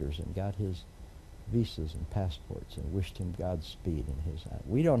doctors, and got his visas and passports and wished him Godspeed in his.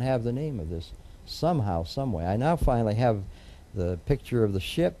 We don't have the name of this somehow, some way. I now finally have the picture of the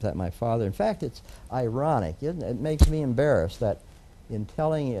ship that my father, in fact, it's ironic, isn't it? It makes me embarrassed that in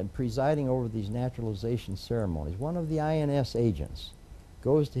telling and presiding over these naturalization ceremonies, one of the INS agents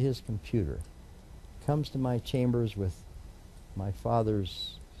goes to his computer, comes to my chambers with my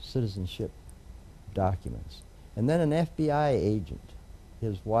father's citizenship documents, and then an FBI agent,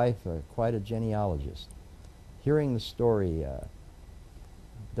 his wife, quite a genealogist, hearing the story,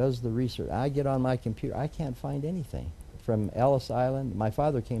 does the research. I get on my computer, I can't find anything. From Ellis Island, my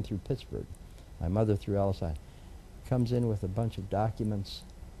father came through Pittsburgh, my mother through Ellis Island, comes in with a bunch of documents,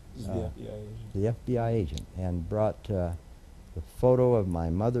 This is the FBI agent. the FBI agent, and brought the photo of my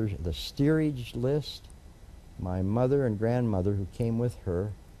mother, the steerage list, my mother and grandmother who came with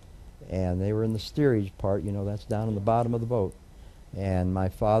her, and they were in the steerage part, you know, that's down in the bottom of the boat. And my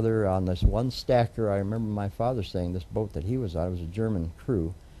father on this one stacker, I remember my father saying this boat that he was on, it was a German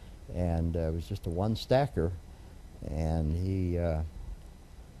crew, and it was just a one stacker, and he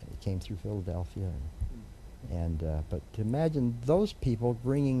came through Philadelphia, but to imagine those people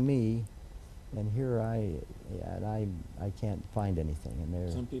bringing me, and here I can't find anything, and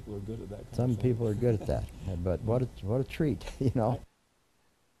there. Some people are good at that kind Some of thing. people are good at that, but what a treat, you know.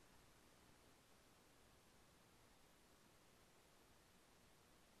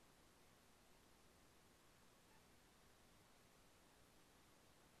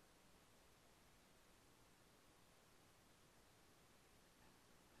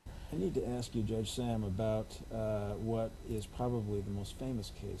 I need to ask you, Judge Sam, about what is probably the most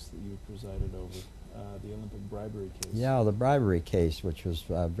famous case that you presided over, the Olympic bribery case. Yeah, the bribery case, which was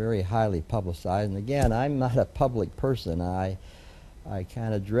very highly publicized. And again, I'm not a public person. I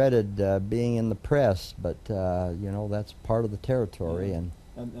kind of dreaded being in the press, but you know, that's part of the territory. Yeah. And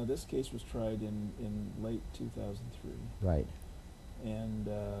Now this case was tried in late 2003. right, And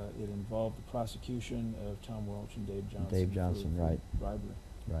it involved the prosecution of Tom Welch and Dave Johnson. Dave Johnson, for right. bribery.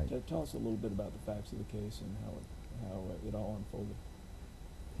 right. Tell us a little bit about the facts of the case and how it all unfolded.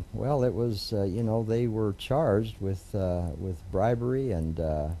 Well, it was you know, they were charged with bribery and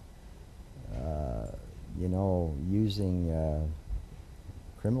you know, using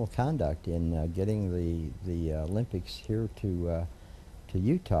criminal conduct in getting the Olympics here to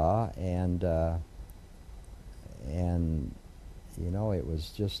Utah, and you know, it was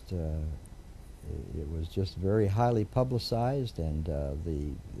just very highly publicized, and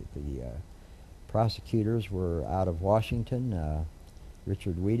the prosecutors were out of Washington.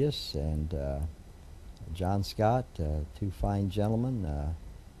 Richard Wheatus and John Scott, two fine gentlemen,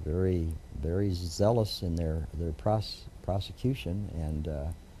 very zealous in their prosecution, and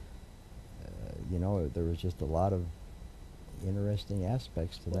you know, there was just a lot of interesting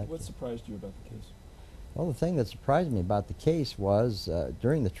aspects to that. What surprised you about the case? Well, the thing that surprised me about the case was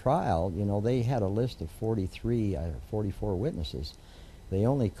during the trial, you know, they had a list of 44 witnesses. They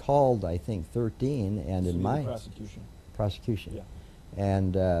only called, I think, 13, and in my prosecution. Yeah.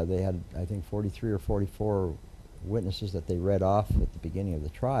 And they had, I think, 43 or 44 witnesses that they read off at the beginning of the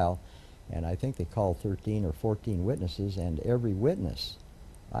trial, and I think they called 13 or 14 witnesses, and every witness,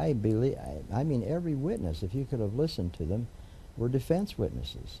 I mean every witness, if you could have listened to them, were defense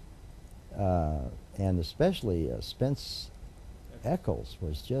witnesses. And especially Spence Eccles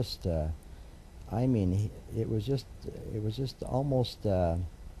was just, I mean, it was just almost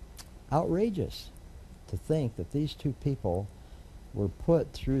outrageous to think that these two people were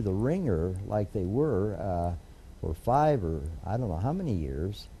put through the ringer like they were for 5 or I don't know how many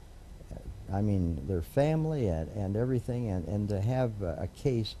years. I mean, their family and everything, and to have a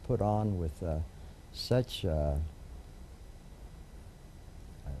case put on with such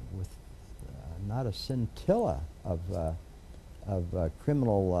with not a scintilla of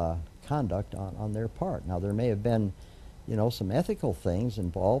criminal conduct on their part. Now, there may have been, you know, some ethical things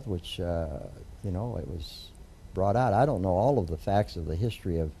involved, which you know, it was brought out. I don't know all of the facts of the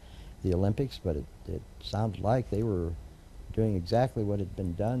history of the Olympics, but it sounded like they were doing exactly what had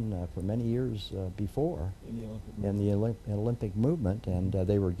been done for many years before In the Olympic movement, and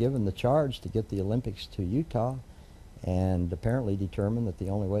they were given the charge to get the Olympics to Utah, and apparently determined that the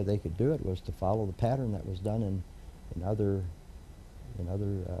only way they could do it was to follow the pattern that was done in other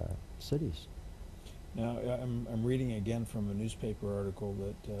cities. Now, I'm reading again from a newspaper article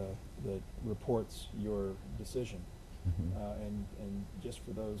that reports your decision, Mm-hmm. and just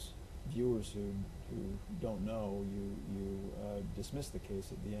for those viewers who don't know, you dismissed the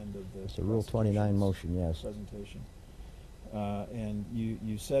case at the end of the It's a Rule 29 motion, yes. presentation, and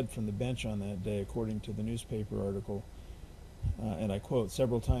you said from the bench on that day, according to the newspaper article, and I quote,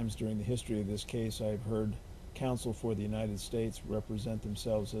 "Several times during the history of this case, I have heard counsel for the United States represent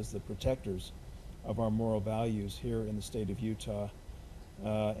themselves as the protectors of our moral values here in the state of Utah,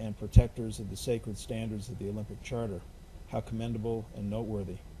 and protectors of the sacred standards of the Olympic Charter. How commendable and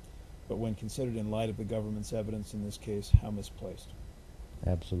noteworthy. But when considered in light of the government's evidence in this case, how misplaced."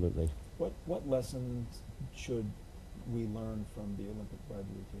 Absolutely. What lessons should we learn from the Olympic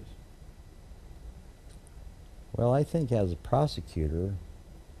bribery case? Well, I think as a prosecutor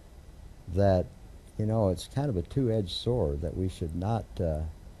that, you know, it's kind of a two-edged sword, that we should not, you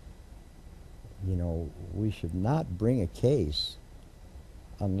know, we should not bring a case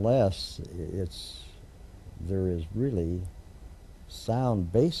unless there is really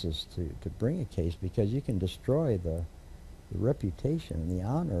sound basis to bring a case, because you can destroy the reputation and the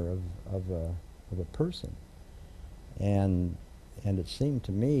honor of a person. And it seemed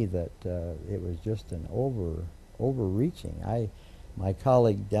to me that it was just an overreaching. My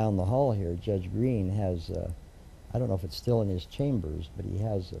colleague down the hall here, Judge Green, has I don't know if it's still in his chambers, but he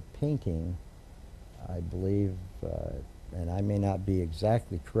has a painting, I believe, and I may not be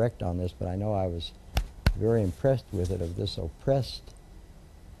exactly correct on this, but I know I was very impressed with it, of this oppressed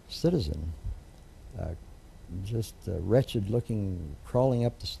citizen, just wretched looking, crawling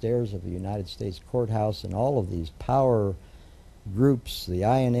up the stairs of the United States courthouse, and all of these power groups, the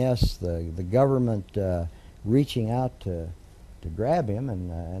INS, the government, reaching out to grab him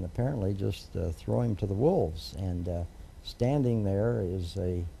and apparently just throw him to the wolves. And standing there is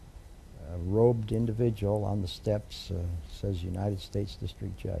a robed individual on the steps, says United States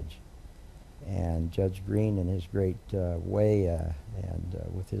District Judge. And Judge Green, in his great way and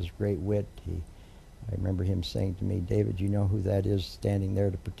with his great wit, he I remember him saying to me, "David, you know who that is standing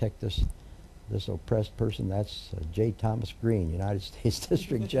there to protect this oppressed person? That's J. Thomas Green, United States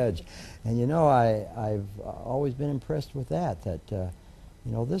District Judge." And you know, I've always been impressed with that. You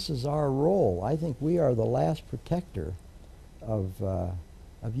know, this is our role. I think we are the last protector of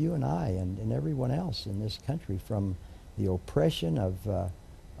you and I and everyone else in this country from the oppression of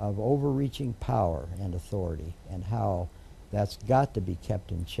overreaching power and authority, and how that's got to be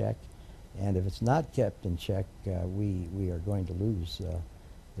kept in check. And if it's not kept in check, we are going to lose the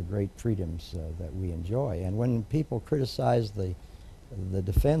great freedoms that we enjoy. And when people criticize the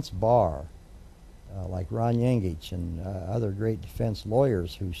defense bar, like Ron Yengich and other great defense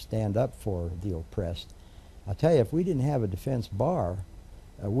lawyers who stand up for the oppressed, I'll tell you, if we didn't have a defense bar,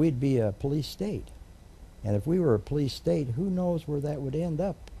 we'd be a police state. And if we were a police state, who knows where that would end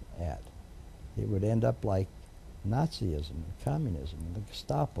up at? It would end up like Nazism, and communism, and the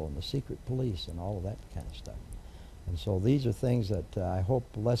Gestapo, and the secret police, and all of that kind of stuff. And so these are things that I hope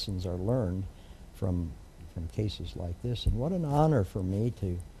lessons are learned from cases like this. And what an honor for me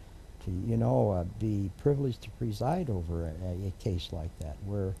to you know, be privileged to preside over a case like that,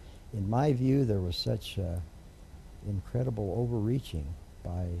 where, in my view, there was such incredible overreaching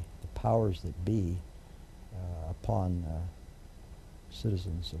by the powers that be upon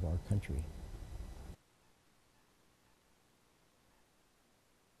citizens of our country.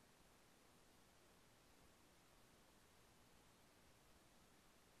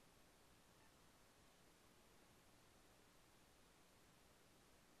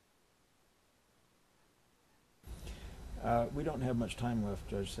 We don't have much time left,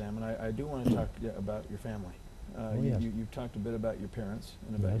 Judge Sam, and I do want to talk about your family. Yes. You've talked a bit about your parents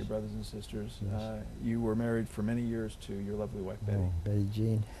and about Yes. your brothers and sisters. Yes. You were married for many years to your lovely wife, Betty. Oh, Betty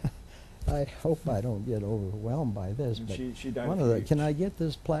Jean. I hope I don't get overwhelmed by this, And but she died one a of few the, years. can I get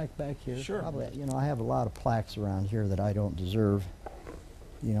this plaque back here? Sure. Probably, you know, I have a lot of plaques around here that I don't deserve,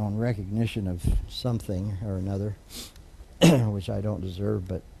 you know, in recognition of something or another, which I don't deserve,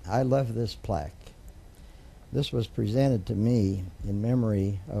 but I love this plaque. This was presented to me in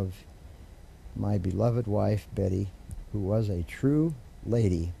memory of my beloved wife, Betty, who was a true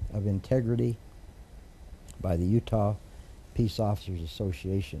lady of integrity by the Utah Peace Officers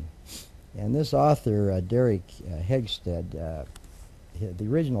Association. And this author, Derek Hegstead, the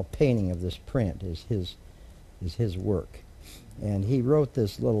original painting of this print is his work. And he wrote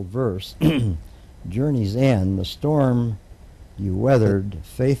this little verse, "Journey's end, the storm you weathered,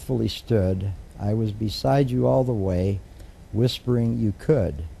 faithfully stood. I was beside you all the way, whispering you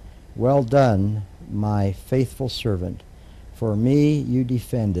could. Well done, my faithful servant. For me you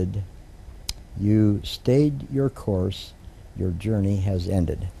defended. You stayed your course. Your journey has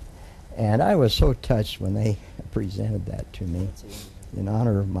ended." And I was so touched when they presented that to me in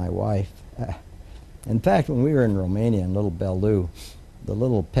honor of my wife. In fact, when we were in Romania, in Little Bellu, the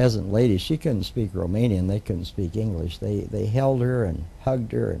little peasant lady, she couldn't speak Romanian, they couldn't speak English. They held her and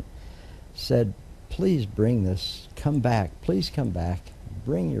hugged her and said, "Please bring this, come back, please come back,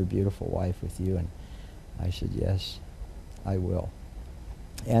 bring your beautiful wife with you." And I said, "Yes, I will."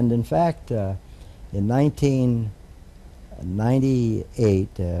 And in fact, in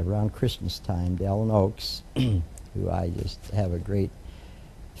 1998, around Christmas time, Dallin Oaks, who I just have a great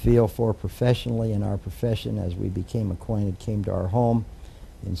feel for professionally in our profession as we became acquainted, came to our home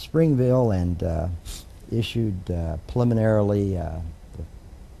in Springville and issued preliminarily the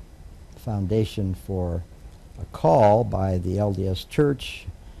foundation for a call by the LDS Church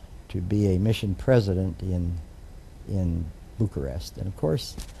to be a mission president in Bucharest. And of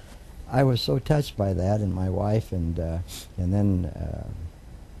course, I was so touched by that, and my wife, and then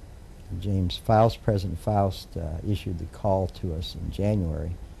James Faust, President Faust, issued the call to us in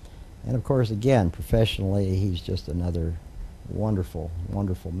January. And of course, again, professionally, he's just another wonderful,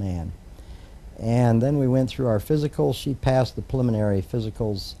 wonderful man. And then we went through our physicals. She passed the preliminary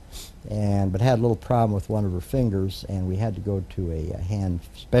physicals, but had a little problem with one of her fingers, and we had to go to a hand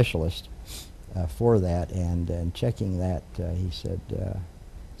specialist for that. And checking that, he said,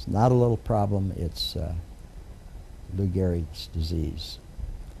 it's not a little problem, it's Lou Gehrig's disease.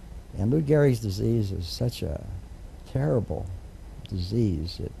 And Lou Gehrig's disease is such a terrible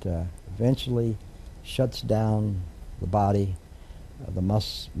disease. It eventually shuts down the body, the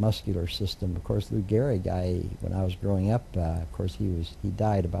muscular system. Of course, Lou Gehrig, when I was growing up, of course, he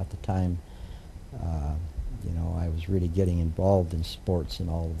died about the time, you know, I was really getting involved in sports and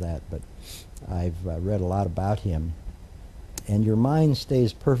all of that. But I've read a lot about him. And your mind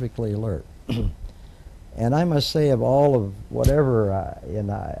stays perfectly alert. And I must say, of all of whatever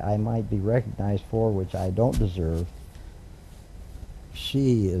I might be recognized for, which I don't deserve,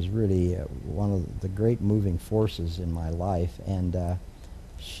 she is really one of the great moving forces in my life, and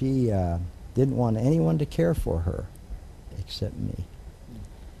she didn't want anyone to care for her except me.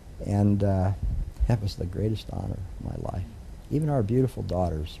 And that was the greatest honor of my life. Even our beautiful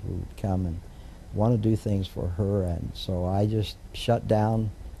daughters would come and want to do things for her, and so I just shut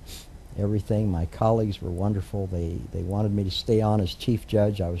down everything. My colleagues were wonderful. They wanted me to stay on as chief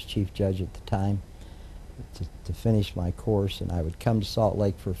judge. I was chief judge at the time, to finish my course, and I would come to Salt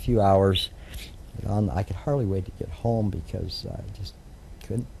Lake for a few hours. I could hardly wait to get home because I just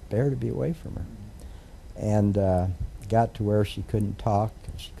couldn't bear to be away from her. And got to where she couldn't talk,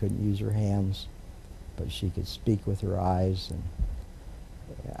 and she couldn't use her hands, but she could speak with her eyes. And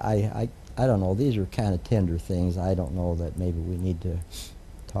I don't know, these are kind of tender things. I don't know that maybe we need to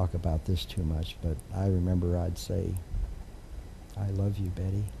talk about this too much, but I remember I'd say, "I love you,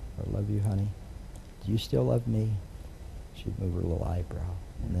 Betty," or "Love you, honey. Do you still love me?" She'd move her little eyebrow.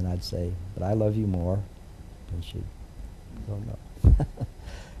 And then I'd say, "But I love you more." And she'd go, "No."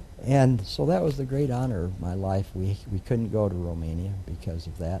 And so that was the great honor of my life. We couldn't go to Romania because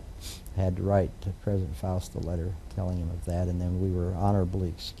of that. I had to write to President Faust a letter telling him of that, and then we were honorably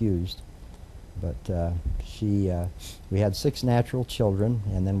excused. But we had 6 natural children,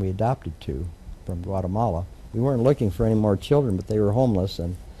 and then we adopted 2 from Guatemala. We weren't looking for any more children, but they were homeless,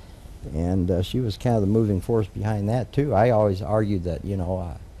 and she was kind of the moving force behind that too. I always argued that,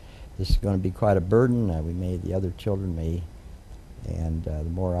 this is going to be quite a burden. We made the other children me, and the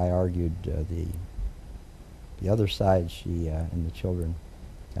more I argued, the other side, she and the children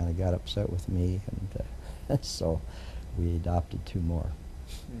kind of got upset with me, and so we adopted 2 more.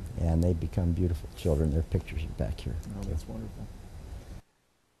 And they've become beautiful children. Their pictures are back here. Oh, that's wonderful.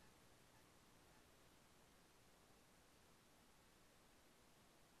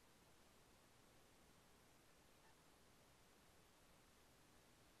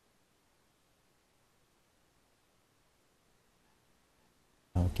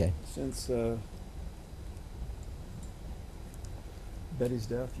 Okay. Since Betty's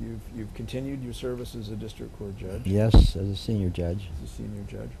death, you've continued your service as a district court judge. Yes, as a senior judge. As a senior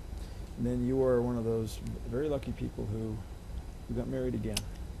judge. And then you are one of those very lucky people who got married again.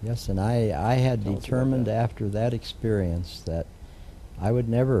 Yes, and I had Tell us about determined that. after that experience that I would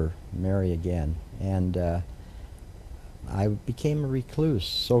never marry again. And I became a recluse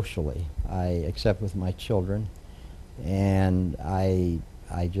socially, except with my children. And I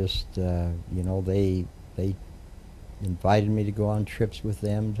just, they invited me to go on trips with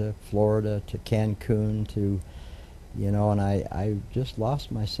them to Florida, to Cancun, and I just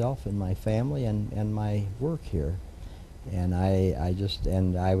lost myself and my family and my work here. And I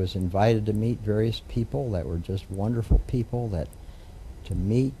was invited to meet various people that were just wonderful people to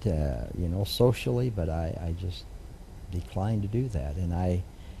meet, socially, but I just declined to do that.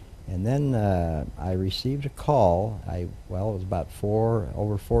 And then I received a call. It was about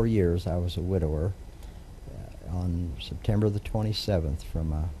over 4 years I was a widower, on September the 27th,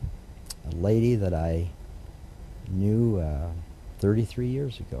 from a lady that I knew 33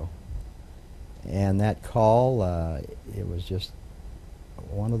 years ago. And that call, it was just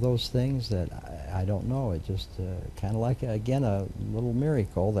one of those things that I don't know. It just kind of like, again, a little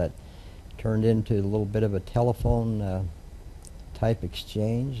miracle that turned into a little bit of a telephone type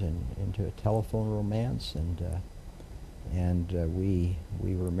exchange and into a telephone romance. And we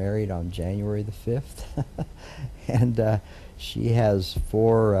were married on January the 5th. And she has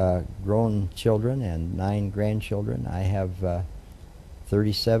 4 grown children and 9 grandchildren. I have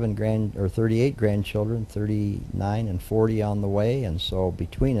 38 grandchildren, 39 and 40 on the way, and so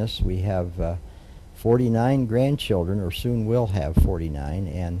between us we have 49 grandchildren, or soon will have 49,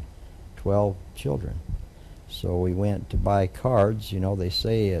 and 12 children. So we went to buy cards. They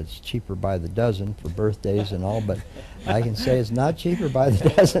say it's cheaper by the dozen for birthdays and all, but I can say it's not cheaper by the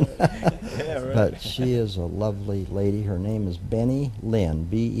dozen. Yeah, right. But she is a lovely lady. Her name is Benny Lynn,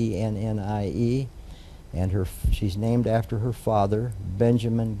 Bennie, and she's named after her father,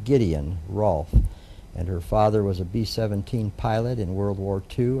 Benjamin Gideon Rolfe. And her father was a B-17 pilot in World War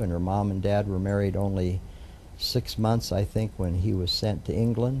II, and her mom and dad were married only 6 months, I think, when he was sent to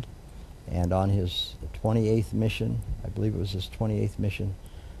England. And on his 28th mission, I believe it was his 28th mission,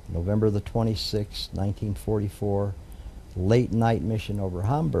 November the 26th, 1944, late night mission over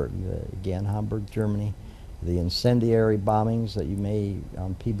Hamburg, again, Hamburg, Germany. The incendiary bombings that you may,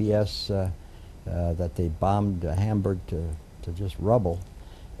 on PBS, that they bombed Hamburg to just rubble.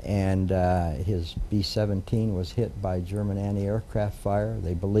 And his B-17 was hit by German anti-aircraft fire.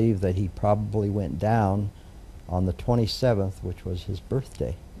 They believe that he probably went down on the 27th, which was his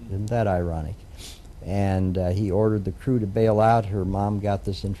birthday. Isn't that ironic? and he ordered the crew to bail out. Her mom got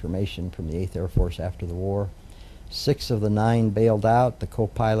this information from the 8th Air Force after the war. 6 of the 9 bailed out. The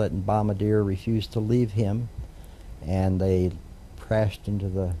co-pilot and bombardier refused to leave him, and they crashed into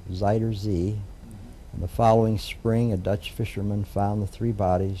the Zuider Zee. And the following spring, a Dutch fisherman found the 3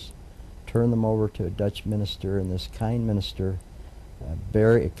 bodies, turned them over to a Dutch minister, and this kind minister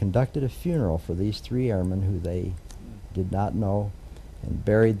conducted a funeral for these 3 airmen who they did not know, and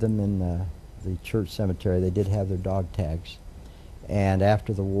buried them in the church cemetery. They did have their dog tags. And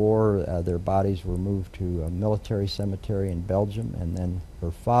after the war, their bodies were moved to a military cemetery in Belgium, and then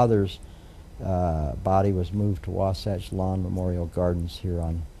her father's body was moved to Wasatch Lawn Memorial Gardens here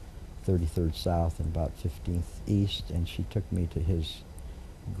on 33rd South and about 15th East, and she took me to his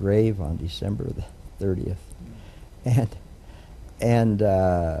grave on December the 30th. And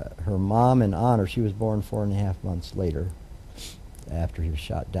her mom, in honor, she was born 4.5 months later after he was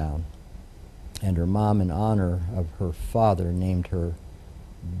shot down. And her mom, in honor of her father, named her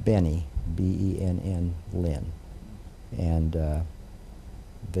Benny, B-E-N-N, Lynn. And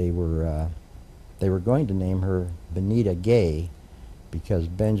they were going to name her Benita Gay, because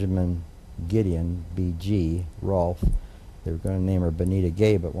Benjamin Gideon, B.G., Rolfe, they were going to name her Benita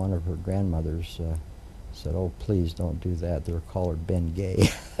Gay, but one of her grandmothers said, "Oh, please don't do that. They'll call her Ben Gay."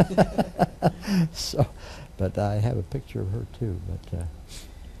 So, but I have a picture of her too. But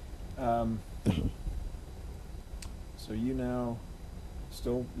so you now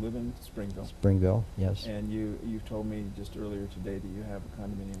still live in Springville? Springville, yes. And you told me just earlier today that you have a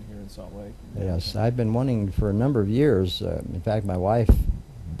condominium here in Salt Lake. Yes, I've been wanting for a number of years. In fact, my wife,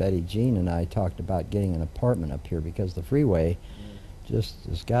 Betty Jean, and I talked about getting an apartment up here because the freeway just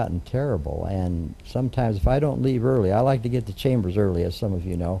has gotten terrible. And sometimes if I don't leave early, I like to get to Chambers early, as some of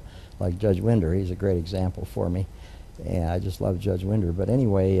you know, like Judge Winder. He's a great example for me. And I just love Judge Winder. But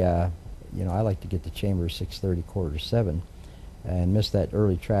anyway, you know, I like to get to Chambers 6:30, 6:45, and miss that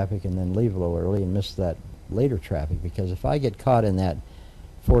early traffic, and then leave a little early and miss that later traffic, because if I get caught in that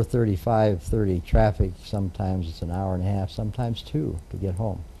 4:30, 5:30 traffic, sometimes it's an hour and a half, sometimes 2 to get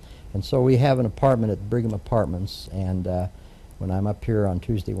home. And so we have an apartment at Brigham Apartments, and when I'm up here on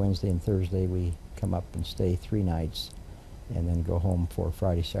Tuesday, Wednesday, and Thursday, we come up and stay 3 nights and then go home for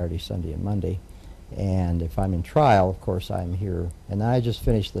Friday, Saturday, Sunday, and Monday. And if I'm in trial, of course, I'm here. And I just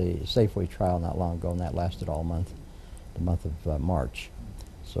finished the Safeway trial not long ago, and that lasted all month, the month of March.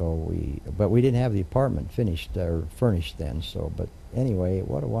 So but we didn't have the apartment finished or furnished then. So, but anyway,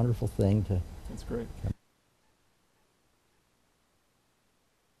 what a wonderful thing to. That's great.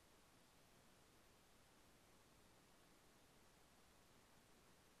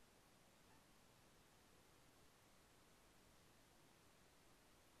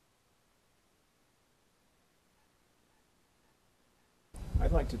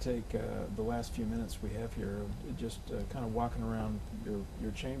 I'd like to take the last few minutes we have here, just kind of walking around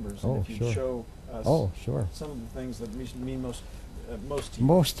your chambers, and Oh, if you'd sure. show us Sure. some of the things that mean most to you.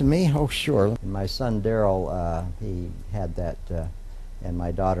 Most to me? Oh, sure. And my son Daryl, he had that, and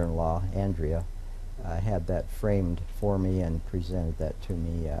my daughter-in-law, Andrea, had that framed for me and presented that to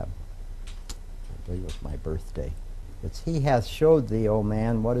me, I believe it was my birthday. It's, "He hath showed thee, O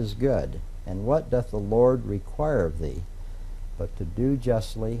man, what is good, and what doth the Lord require of thee, but to do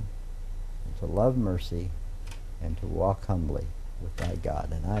justly, and to love mercy, and to walk humbly with thy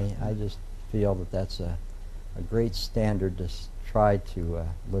God." And I just feel that that's a great standard to try to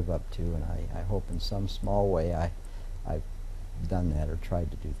live up to, and I hope in some small way I've done that or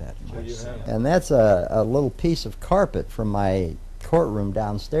tried to do that. Sure you have. And that's a little piece of carpet from my courtroom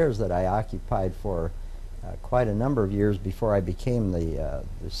downstairs that I occupied for quite a number of years before I became the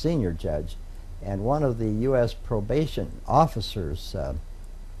senior judge. And one of the U.S. probation officers,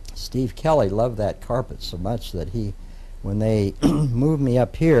 Steve Kelly, loved that carpet so much that when they moved me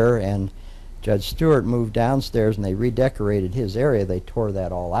up here and Judge Stewart moved downstairs and they redecorated his area, they tore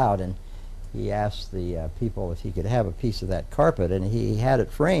that all out, and he asked the people if he could have a piece of that carpet, and he had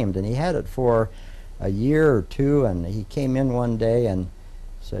it framed, and he had it for a year or 2, and he came in one day and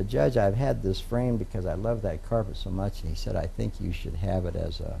said, "Judge, I've had this framed because I love that carpet so much," and he said, "I think you should have it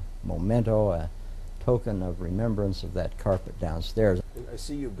as a memento, a token of remembrance of that carpet downstairs." I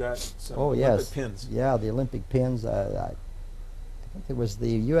see you've got some Oh, Olympic yes. pins. Yeah, the Olympic pins. I think it was the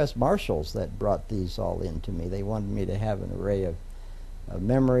U.S. Marshals that brought these all in to me. They wanted me to have an array of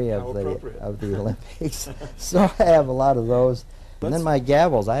memory How of appropriate. the Olympics. So I have a lot of those. And then my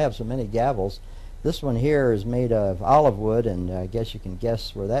gavels. I have so many gavels. This one here is made of olive wood, and I guess you can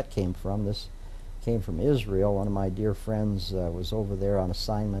guess where that came from. This came from Israel. One of my dear friends was over there on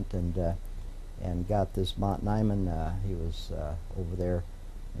assignment and got this Mount Naiman. He was over there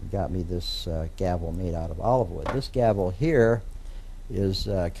and got me this gavel made out of olive wood. This gavel here is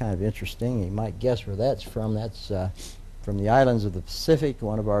kind of interesting. You might guess where that's from. That's from the islands of the Pacific.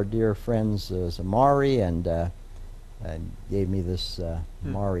 One of our dear friends is a Maori, and gave me this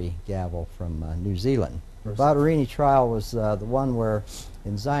Maori gavel from New Zealand. The Badarini trial was the one where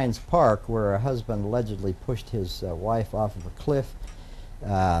in Zions Park, where a husband allegedly pushed his wife off of a cliff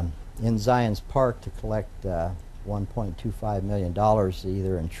in Zions Park to collect $1.25 million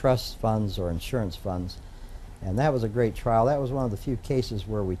either in trust funds or insurance funds. And that was a great trial. That was one of the few cases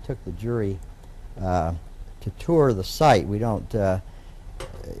where we took the jury to tour the site. We don't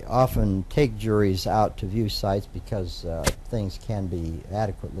often take juries out to view sites because things can be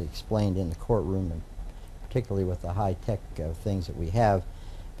adequately explained in the courtroom, and particularly with the high-tech things that we have.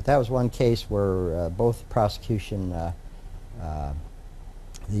 But that was one case where both the prosecution, the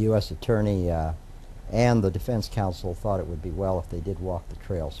U.S. attorney, and the defense counsel thought it would be well if they did walk the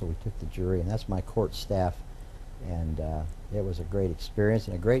trail. So we took the jury, and that's my court staff. And it was a great experience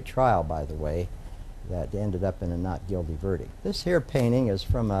and a great trial, by the way, that ended up in a not guilty verdict. This here painting is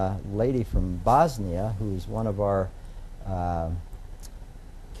from a lady from Bosnia who's one of our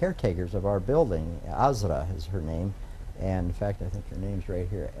caretakers of our building. Azra is her name, and in fact I think her name's right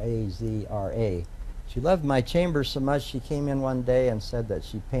here, A-Z-R-A. She loved my chambers so much she came in one day and said that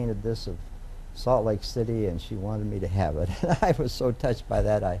she painted this of Salt Lake City and she wanted me to have it. I was so touched by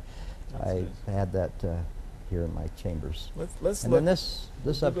that I had that here in my chambers. Let's and look. then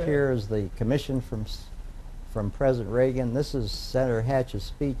this up here is the commission from President Reagan. This is Senator Hatch's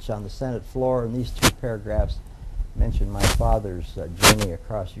speech on the Senate floor, and these two paragraphs mention my father's journey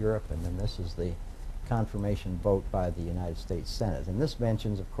across Europe, and then this is the confirmation vote by the United States Senate. And this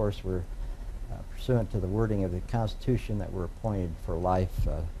mentions, of course, we're pursuant to the wording of the Constitution that we're appointed for life,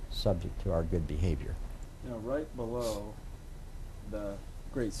 subject to our good behavior. Now, right below the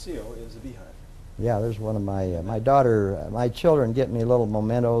Great Seal is a beehive. Yeah, there's one of my daughter, my children get me little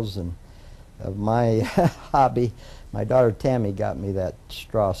mementos and of my hobby. My daughter Tammy got me that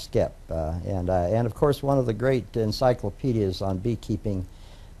straw skep, and of course one of the great encyclopedias on beekeeping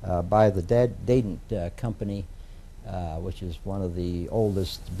by the Dadant Company, which is one of the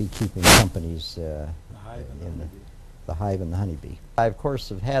oldest beekeeping companies. The hive and the honeybee. The hive and the honeybee. I of course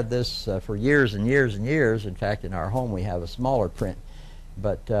have had this for years and years and years. In fact, in our home we have a smaller print.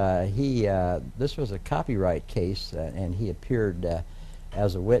 But this was a copyright case, and he appeared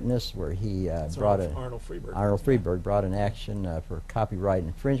as a witness where he brought Arnold Freeberg. Arnold Freeberg brought an action for copyright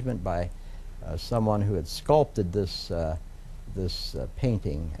infringement by someone who had sculpted this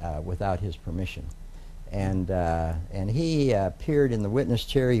painting without his permission. And he appeared in the witness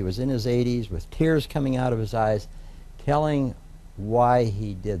chair. He was in his 80s with tears coming out of his eyes, telling why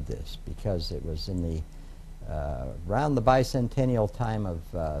he did this, because it was in the around the bicentennial time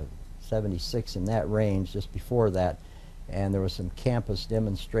of 76, in that range, just before that, and there was some campus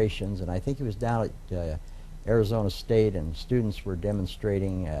demonstrations, and I think he was down at Arizona State, and students were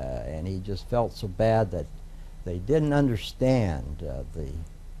demonstrating, and he just felt so bad that they didn't understand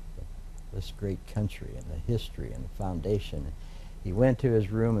this great country and the history and the foundation. He went to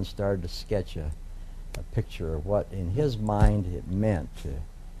his room and started to sketch a picture of what in his mind it meant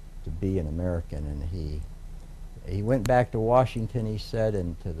to be an American, and he went back to Washington, he said,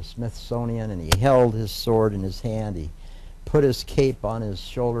 and to the Smithsonian, and he held his sword in his hand. He put his cape on his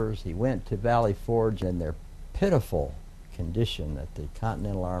shoulders. He went to Valley Forge, and their pitiful condition that the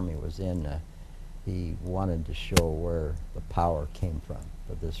Continental Army was in, he wanted to show where the power came from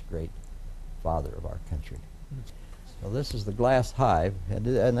for this great father of our country. So this is the glass hive,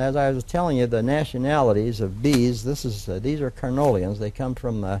 and as I was telling you, the nationalities of bees, these are Carnolians. They come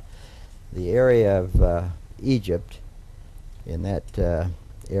from the area of Egypt, in that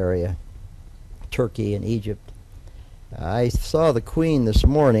area, Turkey and Egypt. I saw the queen this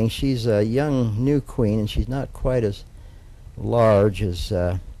morning. She's a young new queen, and she's not quite as large as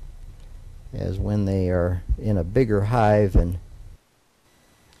when they are in a bigger hive. And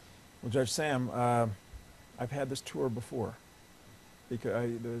well, Judge Sam, I've had this tour before, because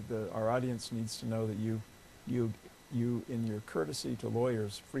our audience needs to know that you, in your courtesy to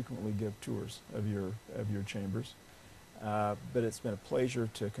lawyers, frequently give tours of your chambers. But it's been a pleasure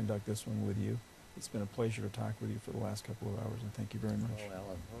to conduct this one with you. It's been a pleasure to talk with you for the last couple of hours, and thank you very much. Oh,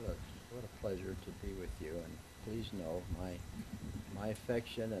 Alan, what a pleasure to be with you, and please know my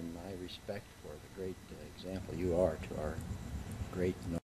affection and my respect for the great example you are to our great